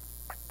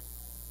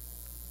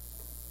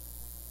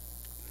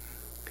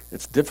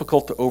 It's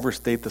difficult to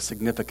overstate the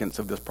significance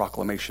of this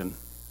proclamation.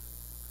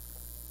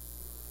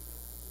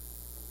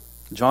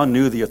 John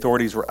knew the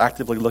authorities were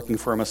actively looking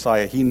for a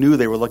Messiah. He knew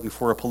they were looking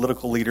for a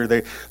political leader.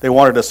 They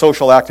wanted a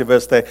social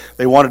activist.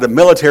 They wanted a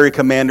military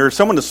commander,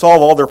 someone to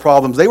solve all their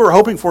problems. They were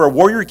hoping for a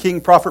warrior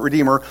king, prophet,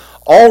 redeemer,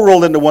 all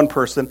rolled into one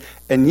person.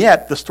 And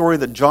yet, the story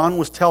that John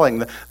was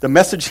telling, the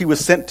message he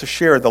was sent to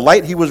share, the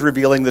light he was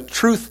revealing, the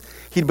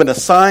truth he'd been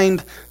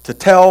assigned to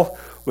tell,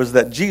 was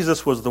that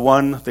Jesus was the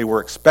one they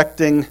were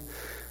expecting.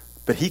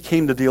 But he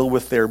came to deal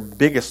with their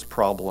biggest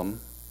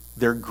problem,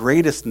 their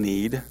greatest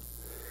need,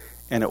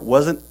 and it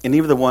wasn't any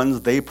of the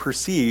ones they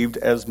perceived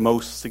as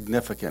most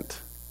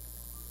significant.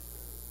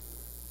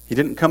 He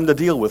didn't come to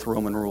deal with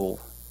Roman rule.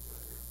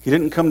 He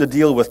didn't come to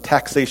deal with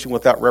taxation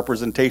without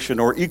representation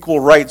or equal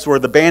rights or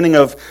the banning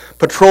of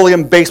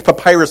petroleum-based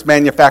papyrus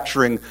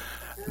manufacturing.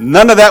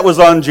 None of that was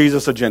on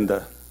Jesus'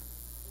 agenda.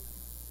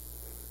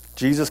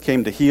 Jesus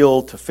came to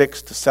heal, to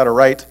fix, to set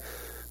aright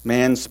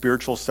man's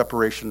spiritual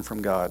separation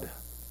from God.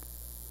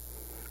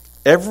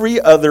 Every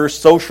other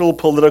social,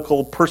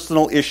 political,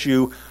 personal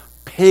issue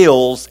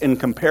pales in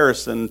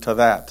comparison to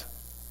that.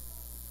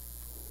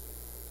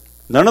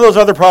 None of those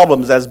other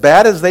problems, as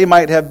bad as they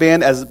might have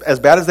been, as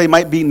bad as they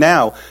might be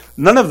now,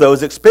 none of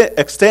those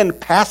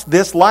extend past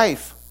this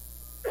life.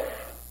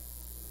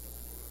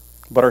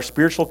 But our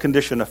spiritual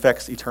condition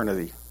affects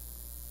eternity.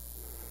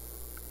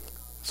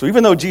 So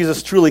even though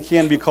Jesus truly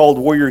can be called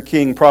warrior,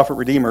 king, prophet,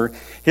 redeemer,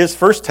 his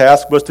first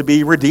task was to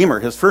be redeemer.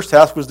 His first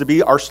task was to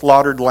be our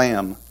slaughtered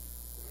lamb.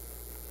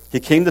 He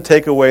came to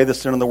take away the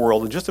sin of the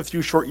world. And just a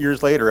few short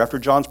years later, after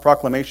John's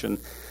proclamation,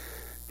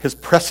 his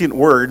prescient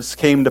words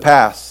came to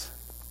pass.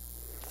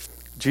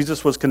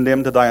 Jesus was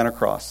condemned to die on a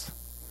cross.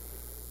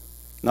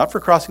 Not for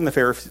crossing the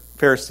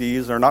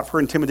Pharisees or not for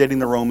intimidating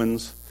the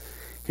Romans.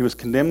 He was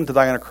condemned to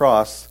die on a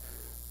cross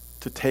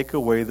to take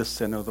away the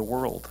sin of the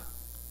world.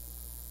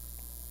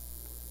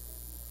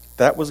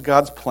 That was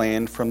God's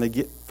plan from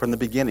the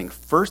beginning.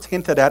 First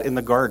hinted at in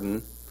the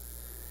garden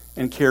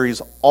and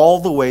carries all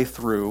the way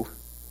through,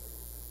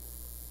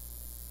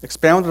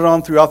 expounded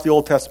on throughout the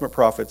Old Testament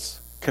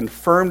prophets,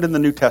 confirmed in the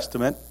New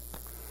Testament.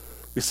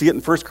 We see it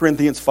in 1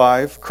 Corinthians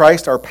 5.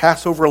 Christ, our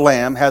Passover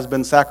lamb, has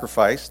been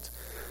sacrificed.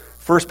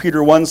 1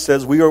 Peter 1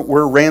 says,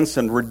 we're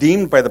ransomed,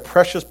 redeemed by the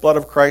precious blood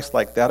of Christ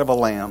like that of a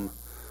lamb,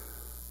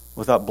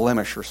 without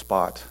blemish or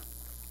spot.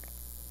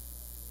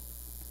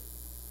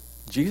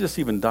 Jesus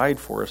even died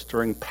for us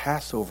during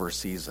Passover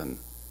season.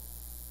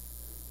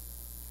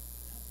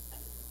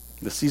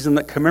 The season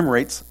that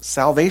commemorates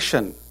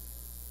salvation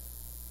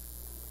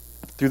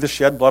through the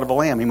shed blood of a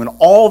lamb. I mean, when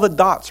all the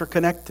dots are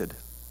connected.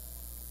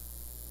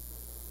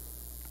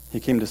 He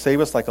came to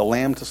save us like a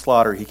lamb to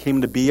slaughter. He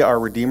came to be our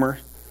Redeemer.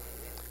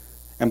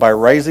 And by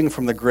rising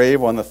from the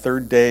grave on the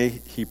third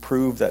day, he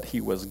proved that he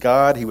was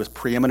God. He was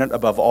preeminent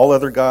above all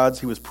other gods.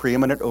 He was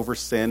preeminent over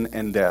sin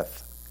and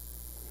death.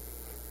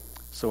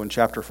 So in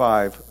chapter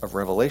 5 of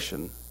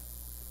Revelation,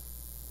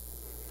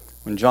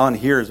 when John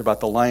hears about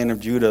the Lion of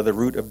Judah, the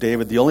Root of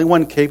David, the only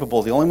one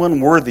capable, the only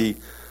one worthy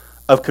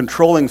of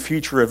controlling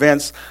future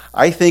events,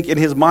 I think in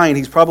his mind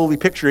he's probably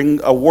picturing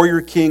a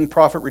warrior, king,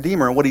 prophet,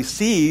 redeemer. And what he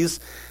sees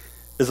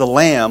is a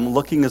lamb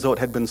looking as though it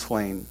had been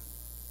slain,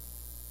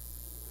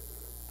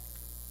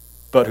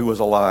 but who was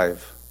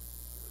alive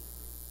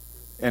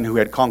and who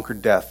had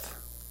conquered death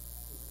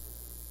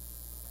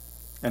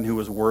and who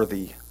was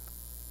worthy.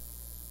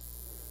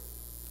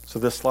 So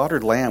this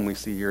slaughtered lamb we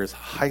see here is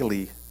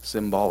highly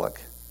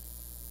symbolic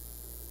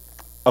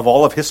of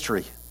all of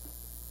history,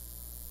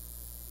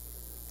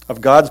 of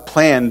God's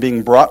plan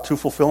being brought to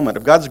fulfillment,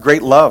 of God's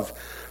great love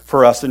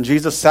for us and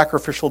Jesus'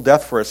 sacrificial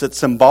death for us. It's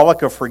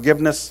symbolic of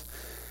forgiveness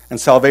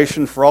and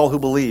salvation for all who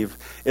believe.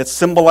 It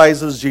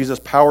symbolizes Jesus'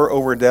 power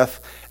over death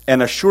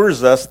and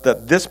assures us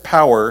that this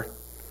power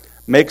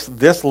makes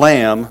this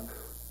lamb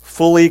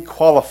fully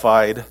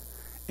qualified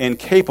and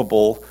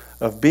capable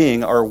of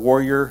being our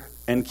warrior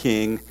and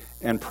king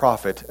and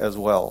prophet as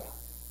well.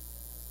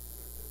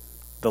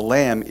 The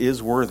lamb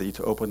is worthy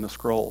to open the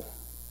scroll.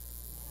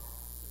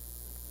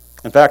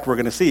 In fact, we're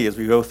going to see as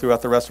we go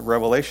throughout the rest of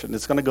Revelation,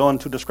 it's going to go on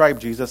to describe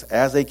Jesus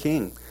as a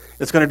king.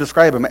 It's going to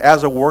describe him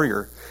as a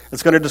warrior.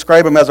 It's going to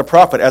describe him as a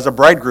prophet, as a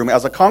bridegroom,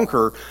 as a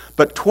conqueror.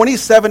 But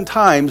 27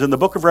 times in the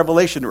book of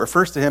Revelation, it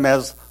refers to him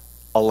as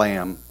a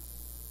lamb.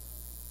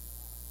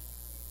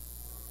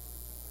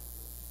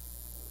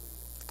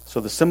 So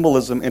the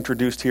symbolism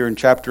introduced here in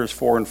chapters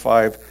 4 and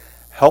 5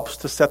 helps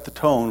to set the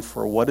tone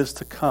for what is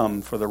to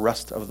come for the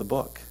rest of the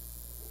book.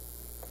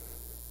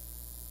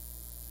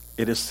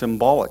 It is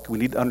symbolic. We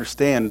need to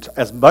understand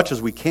as much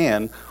as we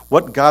can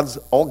what God's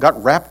all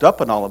got wrapped up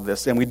in all of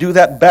this. And we do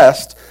that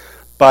best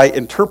by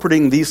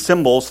interpreting these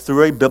symbols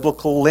through a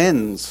biblical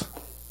lens.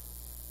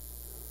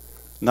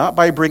 Not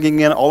by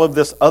bringing in all of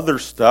this other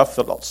stuff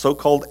that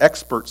so-called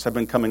experts have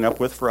been coming up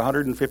with for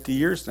 150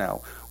 years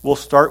now. We'll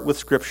start with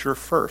Scripture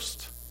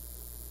first.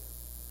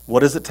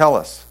 What does it tell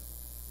us?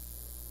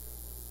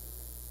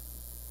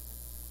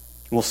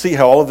 We'll see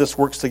how all of this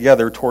works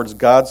together towards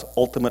God's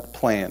ultimate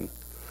plan.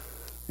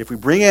 If we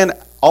bring in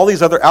all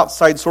these other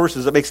outside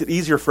sources, it makes it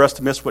easier for us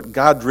to miss what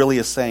God really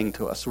is saying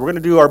to us. So we're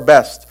going to do our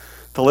best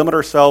to limit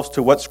ourselves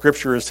to what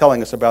Scripture is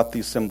telling us about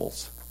these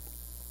symbols.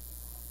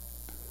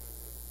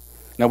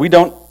 Now, we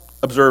don't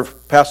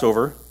observe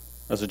Passover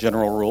as a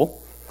general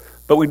rule,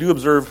 but we do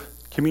observe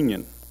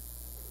communion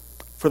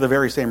for the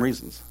very same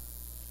reasons.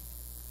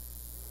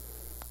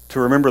 To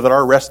remember that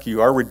our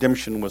rescue, our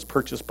redemption was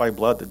purchased by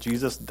blood, that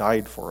Jesus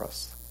died for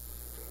us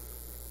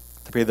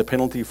to pay the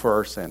penalty for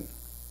our sin.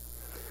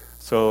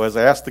 So as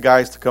I ask the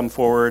guys to come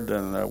forward,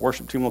 and the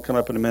worship team will come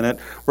up in a minute,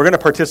 we're going to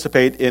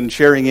participate in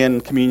sharing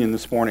in communion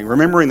this morning,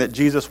 remembering that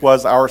Jesus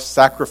was our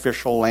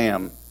sacrificial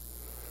lamb.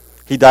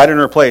 He died in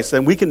our place,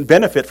 and we can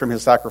benefit from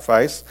his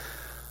sacrifice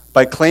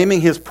by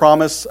claiming his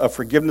promise of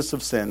forgiveness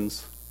of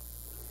sins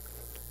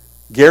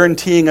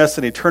guaranteeing us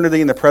an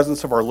eternity in the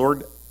presence of our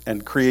Lord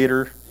and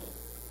Creator.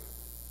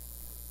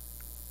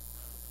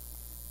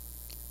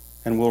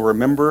 And we'll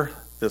remember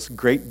this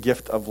great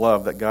gift of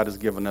love that God has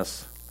given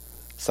us,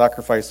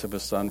 sacrifice of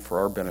His Son for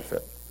our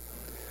benefit.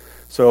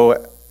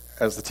 So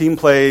as the team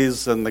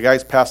plays and the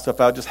guys pass stuff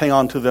out, just hang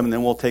on to them, and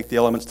then we'll take the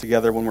elements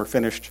together when we're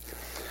finished.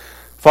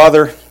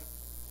 Father,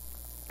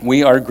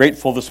 we are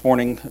grateful this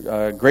morning,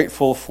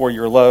 grateful for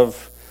your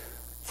love,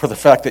 for the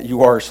fact that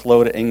you are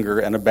slow to anger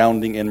and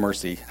abounding in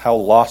mercy. How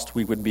lost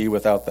we would be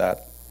without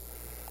that.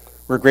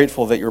 We're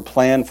grateful that your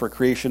plan for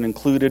creation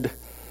included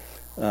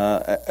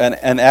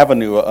an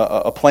avenue,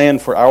 a plan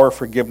for our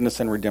forgiveness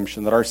and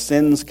redemption, that our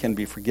sins can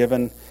be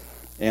forgiven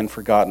and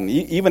forgotten,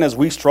 even as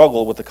we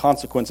struggle with the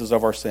consequences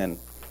of our sin,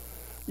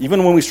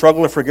 even when we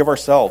struggle to forgive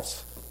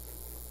ourselves.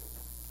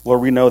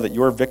 Lord, we know that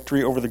your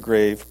victory over the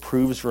grave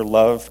proves your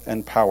love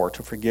and power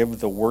to forgive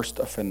the worst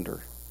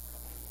offender.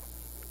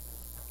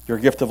 Your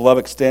gift of love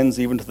extends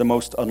even to the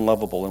most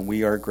unlovable, and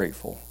we are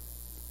grateful.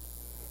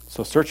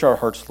 So search our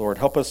hearts, Lord.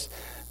 Help us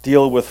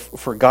deal with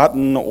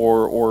forgotten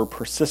or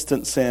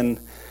persistent sin.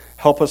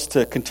 Help us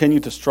to continue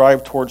to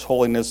strive towards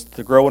holiness,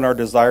 to grow in our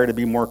desire to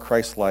be more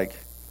Christ-like.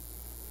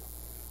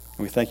 And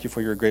we thank you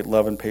for your great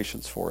love and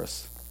patience for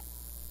us.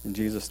 In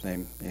Jesus'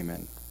 name,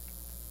 amen.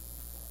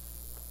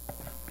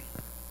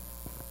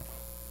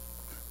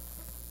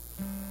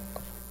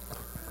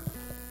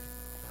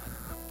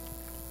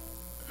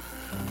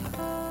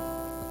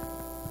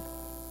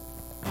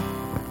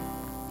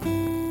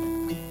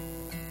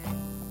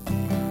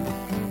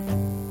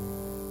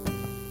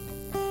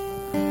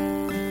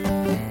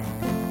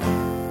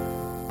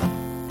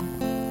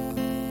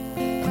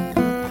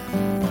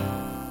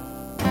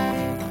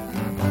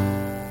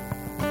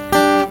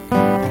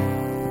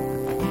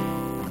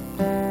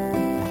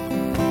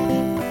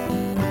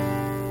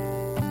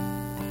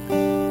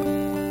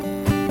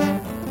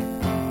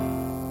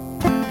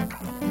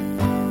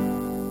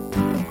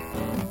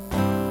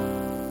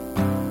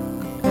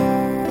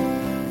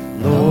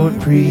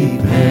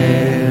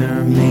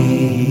 Prepare